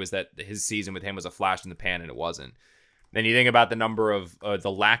 worry was that his season with him was a flash in the pan, and it wasn't. Then you think about the number of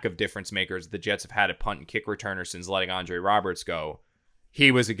the lack of difference makers the Jets have had at punt and kick returner since letting Andre Roberts go.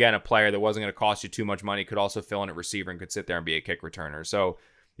 He was, again, a player that wasn't going to cost you too much money, could also fill in at receiver and could sit there and be a kick returner. So,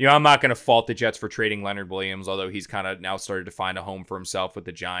 you know, I'm not going to fault the Jets for trading Leonard Williams, although he's kind of now started to find a home for himself with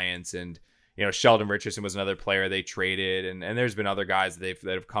the Giants. And, you know, Sheldon Richardson was another player they traded. And there's been other guys that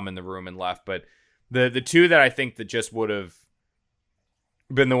have come in the room and left. But the 2 that I think that just would have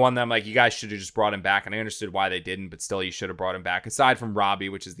been the one that I'm like, you guys should have just brought him back. And I understood why they didn't, but still you should have brought him back. Aside from Robbie,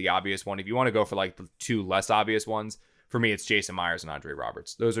 which is the obvious one. If you want to go for like the 2 less obvious ones, for me, it's Jason Myers and Andre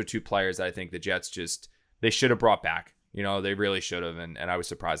Roberts. Those are 2 players that I think the Jets they should have brought back. You know, they really should have, and I was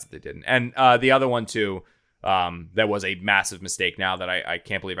surprised that they didn't. And the other one, too, that was a massive mistake now that I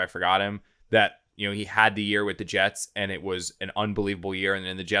can't believe I forgot him, that, you know, he had the year with the Jets, and it was an unbelievable year. And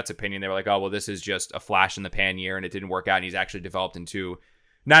in the Jets' opinion, they were like, oh, well, this is just a flash-in-the-pan year, and it didn't work out. And he's actually developed into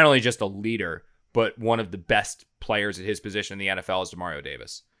not only just a leader, but one of the best players at his position in the NFL is Demario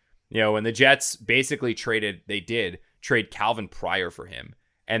Davis. You know, when the Jets basically trade Calvin Pryor for him.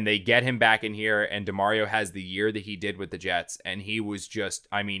 And they get him back in here, and DeMario has the year that he did with the Jets, and he was just,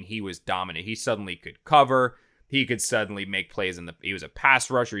 I mean, he was dominant. He suddenly could cover. He could suddenly make plays he was a pass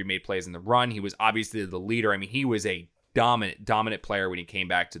rusher. He made plays in the run. He was obviously the leader. I mean, he was a dominant player when he came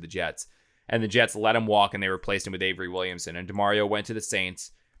back to the Jets. And the Jets let him walk, and they replaced him with Avery Williamson. And DeMario went to the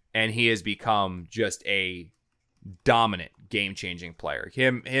Saints, and he has become just a dominant, game-changing player.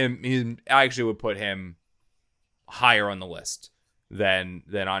 I actually would put him higher on the list than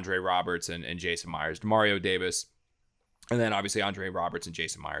Andre Roberts and Jason Myers. Demario Davis, and then obviously Andre Roberts and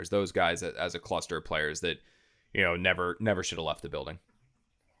Jason Myers. Those guys as a cluster of players that, you know, never should have left the building.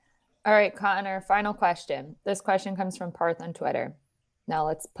 All right, Connor, final question. This question comes from Parth on Twitter. Now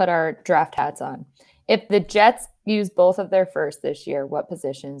let's put our draft hats on. If the Jets use both of their first this year, what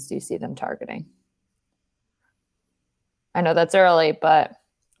positions do you see them targeting? I know that's early, but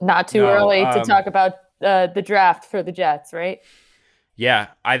not too early to talk about the draft for the Jets, right? Yeah,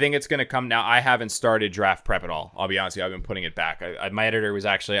 I think it's going to come now. I haven't started draft prep at all. I'll be honest with you. I've been putting it back. My editor was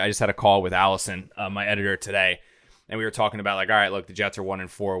actually, I just had a call with Allison, my editor today, and we were talking about like, all right, look, the Jets are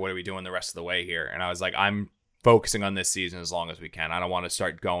 1-4. What are we doing the rest of the way here? And I was like, I'm focusing on this season as long as we can. I don't want to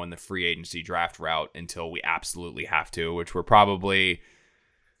start going the free agency draft route until we absolutely have to, which we're probably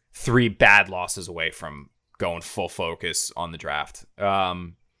 3 bad losses away from going full focus on the draft.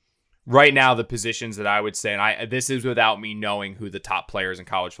 Right now, the positions that I would say, and this is without me knowing who the top players in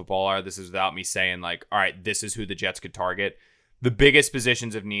college football are. This is without me saying like, all right, this is who the Jets could target. The biggest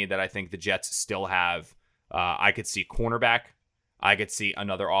positions of need that I think the Jets still have, I could see cornerback. I could see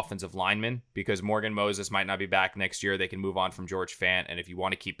another offensive lineman because Morgan Moses might not be back next year. They can move on from George Fant. And if you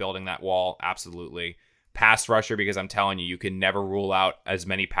want to keep building that wall, absolutely. Pass rusher, because I'm telling you, you can never rule out as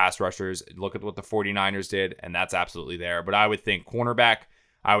many pass rushers. Look at what the 49ers did, and that's absolutely there. But I would think cornerback.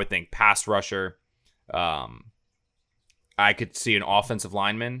 I would think pass rusher. I could see an offensive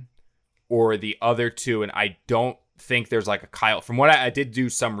lineman or the other two, and I don't think there's like a Kyle. From what I did do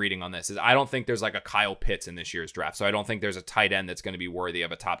some reading on this, is I don't think there's like a Kyle Pitts in this year's draft. So I don't think there's a tight end that's going to be worthy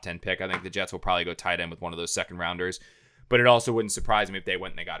of a top 10 pick. I think the Jets will probably go tight end with one of those second rounders, but it also wouldn't surprise me if they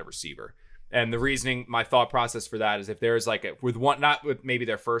went and they got a receiver. And the reasoning, my thought process for that is if there's like with one, not with maybe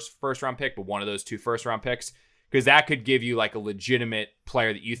their first round pick, but one of those 2 first round picks, because that could give you like a legitimate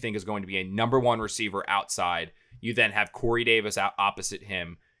player that you think is going to be a number 1 receiver outside. You then have Corey Davis out opposite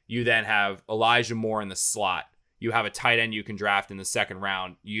him. You then have Elijah Moore in the slot. You have a tight end you can draft in the second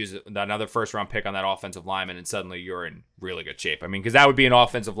round, use another first round pick on that offensive lineman, and suddenly you're in really good shape. I mean, because that would be an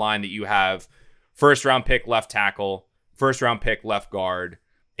offensive line that you have first round pick left tackle, first round pick left guard,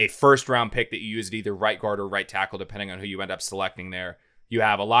 a first round pick that you use at either right guard or right tackle, depending on who you end up selecting there. You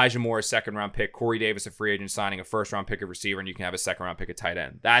have Elijah Moore, a second round pick, Corey Davis, a free agent signing, a first round pick, a receiver, and you can have a second round pick, a tight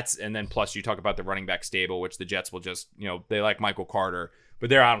end. And then plus you talk about the running back stable, which the Jets will just, they like Michael Carter,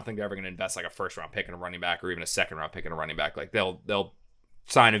 but I don't think they're ever going to invest like a first round pick in a running back or even a second round pick in a running back. Like they'll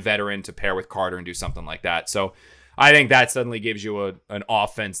sign a veteran to pair with Carter and do something like that. So I think that suddenly gives you an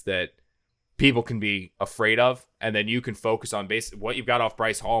offense that people can be afraid of, and then you can focus on what you've got off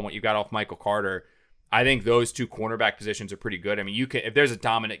Bryce Hall and what you've got off Michael Carter. I think those 2 cornerback positions are pretty good. I mean, you can, if there's a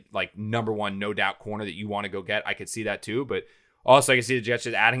dominant, like number 1, no doubt corner that you want to go get, I could see that too. But also I can see the Jets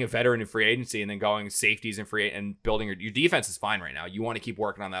just adding a veteran in free agency and then going safeties and and building your defense is fine right now. You want to keep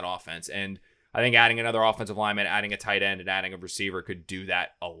working on that offense. And I think adding another offensive lineman, adding a tight end, and adding a receiver could do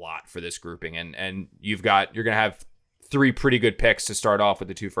that a lot for this grouping. And you're going to have 3 pretty good picks to start off with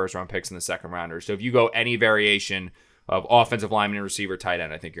the 2 first round picks in the second rounder. So if you go any variation of offensive lineman and receiver, tight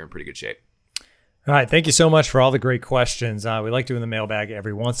end, I think you're in pretty good shape. All right. Thank you so much for all the great questions. We like doing the mailbag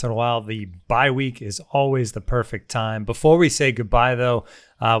every once in a while. The bye week is always the perfect time. Before we say goodbye, though,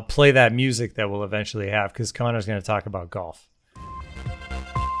 I'll play that music that we'll eventually have because Connor's going to talk about golf.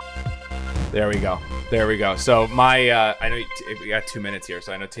 There we go. So I know we got 2 minutes here.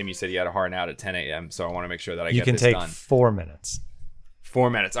 So I know, Tim, you said you had a hard out at 10 a.m. So I want to make sure that I get this done. You can take 4 minutes. 4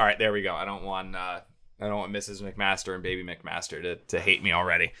 minutes. All right, there we go. I don't want Mrs. McMaster and Baby McMaster to hate me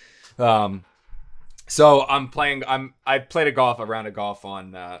already. So I played a round of golf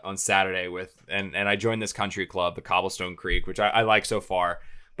on Saturday and I joined this country club, the Cobblestone Creek, which I like so far,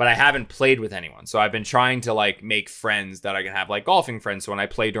 but I haven't played with anyone. So I've been trying to like make friends that I can have like golfing friends. So when I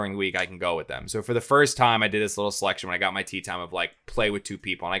play during the week, I can go with them. So for the first time, I did this little selection when I got my tee time of like play with 2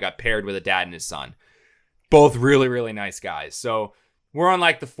 people, and I got paired with a dad and his son, both really, really nice guys. So we're on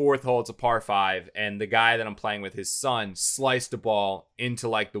like the 4th hole. It's a par 5. And the guy that I'm playing with, his son, sliced a ball into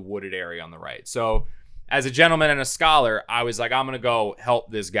like the wooded area on the right. So as a gentleman and a scholar, I was like, I'm going to go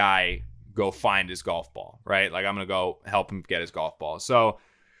help this guy go find his golf ball, right? Like I'm going to go help him get his golf ball. So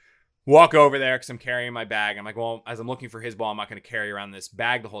walk over there because I'm carrying my bag. I'm like, well, as I'm looking for his ball, I'm not going to carry around this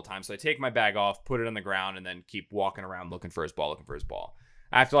bag the whole time. So I take my bag off, put it on the ground, and then keep walking around looking for his ball.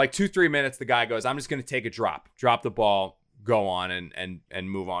 After like 2-3 minutes, the guy goes, I'm just going to take a drop the ball, go on and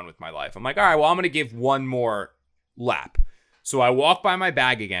move on with my life. I'm like, all right, well, I'm going to give one more lap. So I walk by my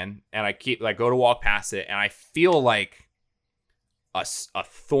bag again, and I go to walk past it, and I feel like a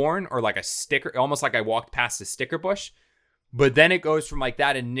thorn or like a sticker, almost like I walked past a sticker bush. But then it goes from like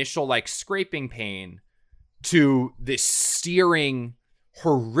that initial like scraping pain to this searing,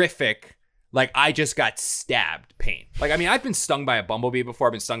 horrific, like I just got stabbed pain. Like, I mean, I've been stung by a bumblebee before.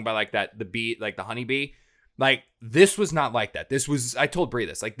 I've been stung by like the bee, like the honeybee. Like this was not like that. I told Bree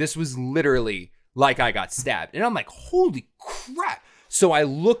this, like this was literally like I got stabbed. And I'm like, holy crap. So I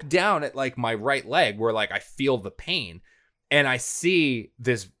look down at like my right leg where like I feel the pain, and I see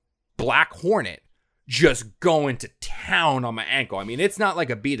this black hornet just going to town on my ankle. I mean, it's not like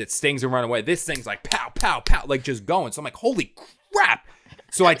a bee that stings and run away. This thing's like pow, pow, pow, like just going. So I'm like, holy crap.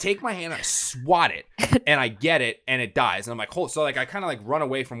 So I take my hand, I swat it, and I get it, and it dies. And I'm like, so like I kind of like run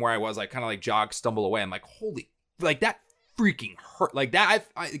away from where I was, like kind of like jog, stumble away. I'm like, holy, like that freaking hurt. Like that,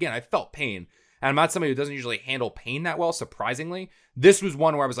 I felt pain. And I'm not somebody who doesn't usually handle pain that well, surprisingly. This was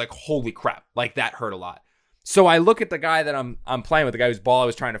one where I was like, holy crap, like that hurt a lot. So I look at the guy that I'm playing with, the guy whose ball I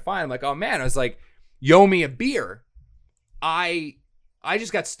was trying to find. I'm like, oh man, I was like, you owe me a beer. I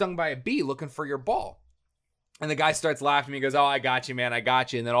just got stung by a bee looking for your ball. And the guy starts laughing. He goes, oh, I got you, man. I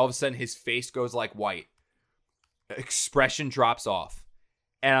got you. And then all of a sudden his face goes like white. expression drops off.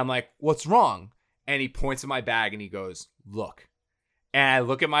 And I'm like, what's wrong? And he points at my bag and he goes, look. And I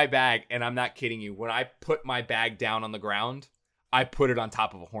look at my bag, and I'm not kidding you. When I put my bag down on the ground, I put it on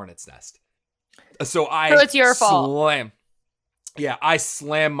top of a hornet's nest. So it's your fault. Yeah, I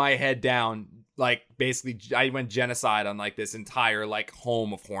slammed my head down. Like, basically, I went genocide on, like, this entire, like,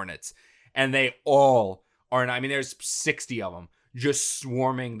 home of hornets. And they all are, I mean, there's 60 of them just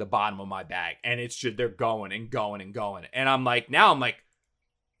swarming the bottom of my bag. And it's just, they're going and going and going. And I'm like,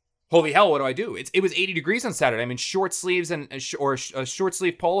 holy hell, what do I do? It was 80 degrees on Saturday. I'm in short sleeves or a short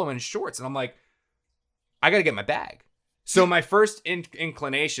sleeve polo and shorts. And I'm like, I got to get my bag. So my first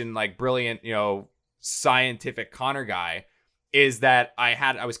inclination, like brilliant, scientific Connor guy, is that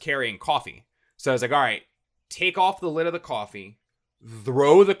I was carrying coffee. So I was like, all right, take off the lid of the coffee,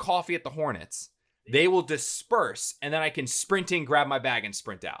 throw the coffee at the hornets. They will disperse. And then I can sprint in, grab my bag and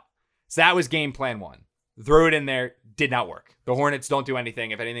sprint out. So that was game plan 1. Threw it in there. Did not work. The hornets don't do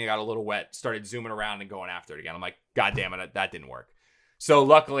anything. If anything, got a little wet, started zooming around and going after it again. I'm like, God damn it, that didn't work. So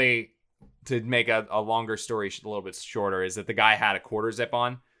luckily, to make a longer story a little bit shorter, is that the guy had a quarter zip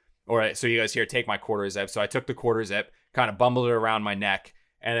on. So he goes, here, take my quarter zip. So I took the quarter zip, kind of bumbled it around my neck.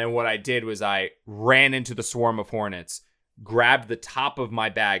 And then what I did was I ran into the swarm of hornets, grabbed the top of my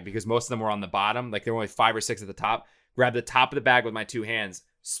bag, because most of them were on the bottom. Like there were only 5 or 6 at the top. Grabbed the top of the bag with my 2 hands,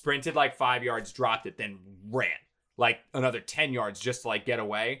 sprinted like 5 yards, dropped it, then ran like another 10 yards just to like get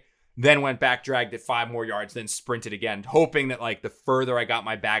away. Then went back, dragged it 5 more yards, then sprinted again, hoping that like the further I got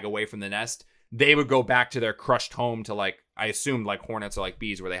my bag away from the nest, they would go back to their crushed home to like, I assumed like hornets are like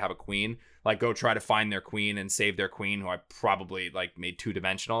bees where they have a queen, like go try to find their queen and save their queen, who I probably like made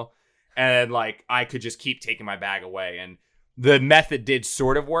 2-dimensional. And like, I could just keep taking my bag away. And the method did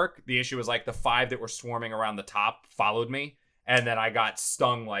sort of work. The issue was like the 5 that were swarming around the top followed me. And then I got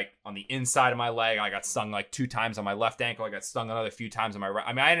stung like on the inside of my leg. I got stung like 2 times on my left ankle. I got stung another few times on my right.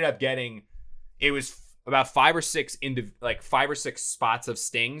 I mean, I ended up getting, it was about 5 or 6 spots of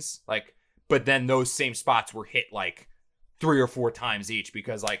stings. Like, but then those same spots were hit like 3 or 4 times each,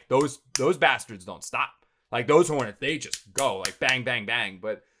 because like those bastards don't stop. Like those hornets, they just go like bang, bang, bang.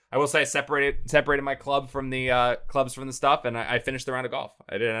 But I will say I separated my club from the clubs from the stuff, and I finished the round of golf.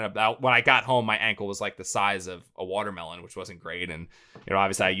 I didn't end up, when I got home, my ankle was like the size of a watermelon, which wasn't great. And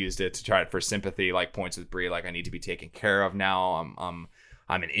obviously I used it to try it for sympathy, like points with Bree, like I need to be taken care of now.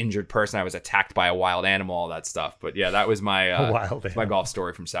 I'm an injured person. I was attacked by a wild animal, all that stuff. But yeah, that was my my golf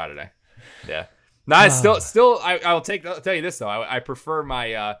story from Saturday. Yeah. No, it's still. I'll tell you this though. I prefer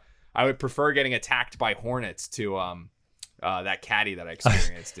I would prefer getting attacked by hornets to that caddy that I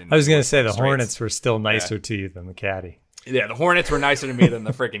experienced. I was gonna say the hornets were still nicer to you than the caddy. Yeah, the hornets were nicer to me than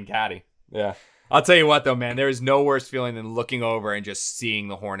the freaking caddy. Yeah, I'll tell you what though, man. There is no worse feeling than looking over and just seeing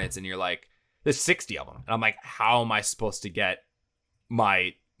the hornets, and you're like, there's 60 of them, and I'm like, how am I supposed to get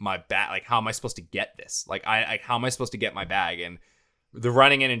my bag? Like, how am I supposed to get this? Like, how am I supposed to get my bag? And the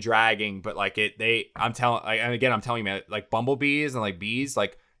running in and dragging, but like I'm telling you, man, like bumblebees and like bees,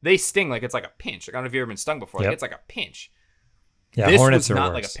 like they sting like it's like a pinch. Like, I don't know if you've ever been stung before. Like it's like a pinch. Yeah, this hornets was are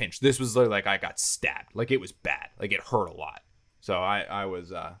not worse. like a pinch. This was literally like I got stabbed. Like it was bad. Like it hurt a lot. So I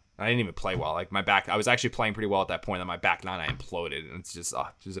didn't even play well. Like my back, I was actually playing pretty well at that point. On my back nine, I imploded, and it's just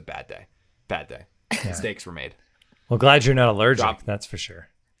a bad day. Bad day. Yeah. Mistakes were made. Well, glad you're not allergic. That's for sure.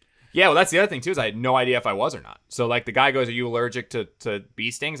 Yeah, well, that's the other thing, too, is I had no idea if I was or not. So, like, the guy goes, are you allergic to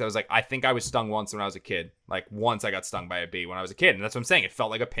bee stings? I was like, I think I was stung once when I was a kid. Like, once I got stung by a bee when I was a kid. And that's what I'm saying. It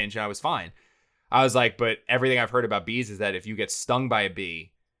felt like a pinch, and I was fine. I was like, but everything I've heard about bees is that if you get stung by a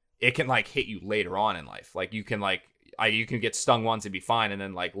bee, it can, like, hit you later on in life. Like, you can, like, you can get stung once and be fine, and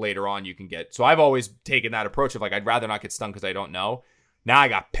then, like, later on you can get... So I've always taken that approach of, like, I'd rather not get stung because I don't know. Now I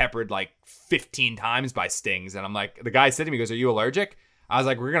got peppered, like, 15 times by stings, and I'm like... The guy said to me, he goes, are you allergic? I was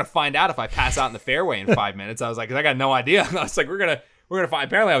like, we're going to find out if I pass out in the fairway in 5 minutes. I was like, because I got no idea. I was like, we're going to find.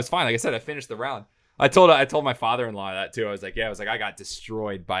 Apparently I was fine. Like I said, I finished the round. I told my father-in-law that too. I was like, I got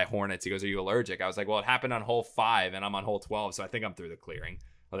destroyed by hornets. He goes, are you allergic? I was like, well, it happened on hole 5 and I'm on hole 12. So I think I'm through the clearing.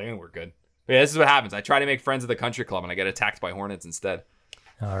 I think we're good. But yeah, this is what happens. I try to make friends at the country club and I get attacked by hornets instead.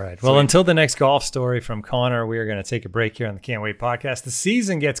 All right. Well, until the next golf story from Connor, we are going to take a break here on the Can't Wait podcast. The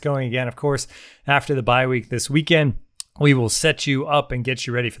season gets going again, of course, after the bye week this weekend. We will set you up and get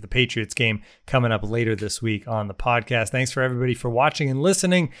you ready for the Patriots game coming up later this week on the podcast. Thanks for everybody for watching and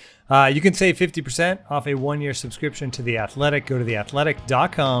listening. You can save 50% off a 1-year subscription to The Athletic. Go to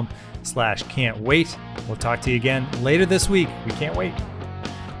theathletic.com/can't wait. We'll talk to you again later this week. We can't wait.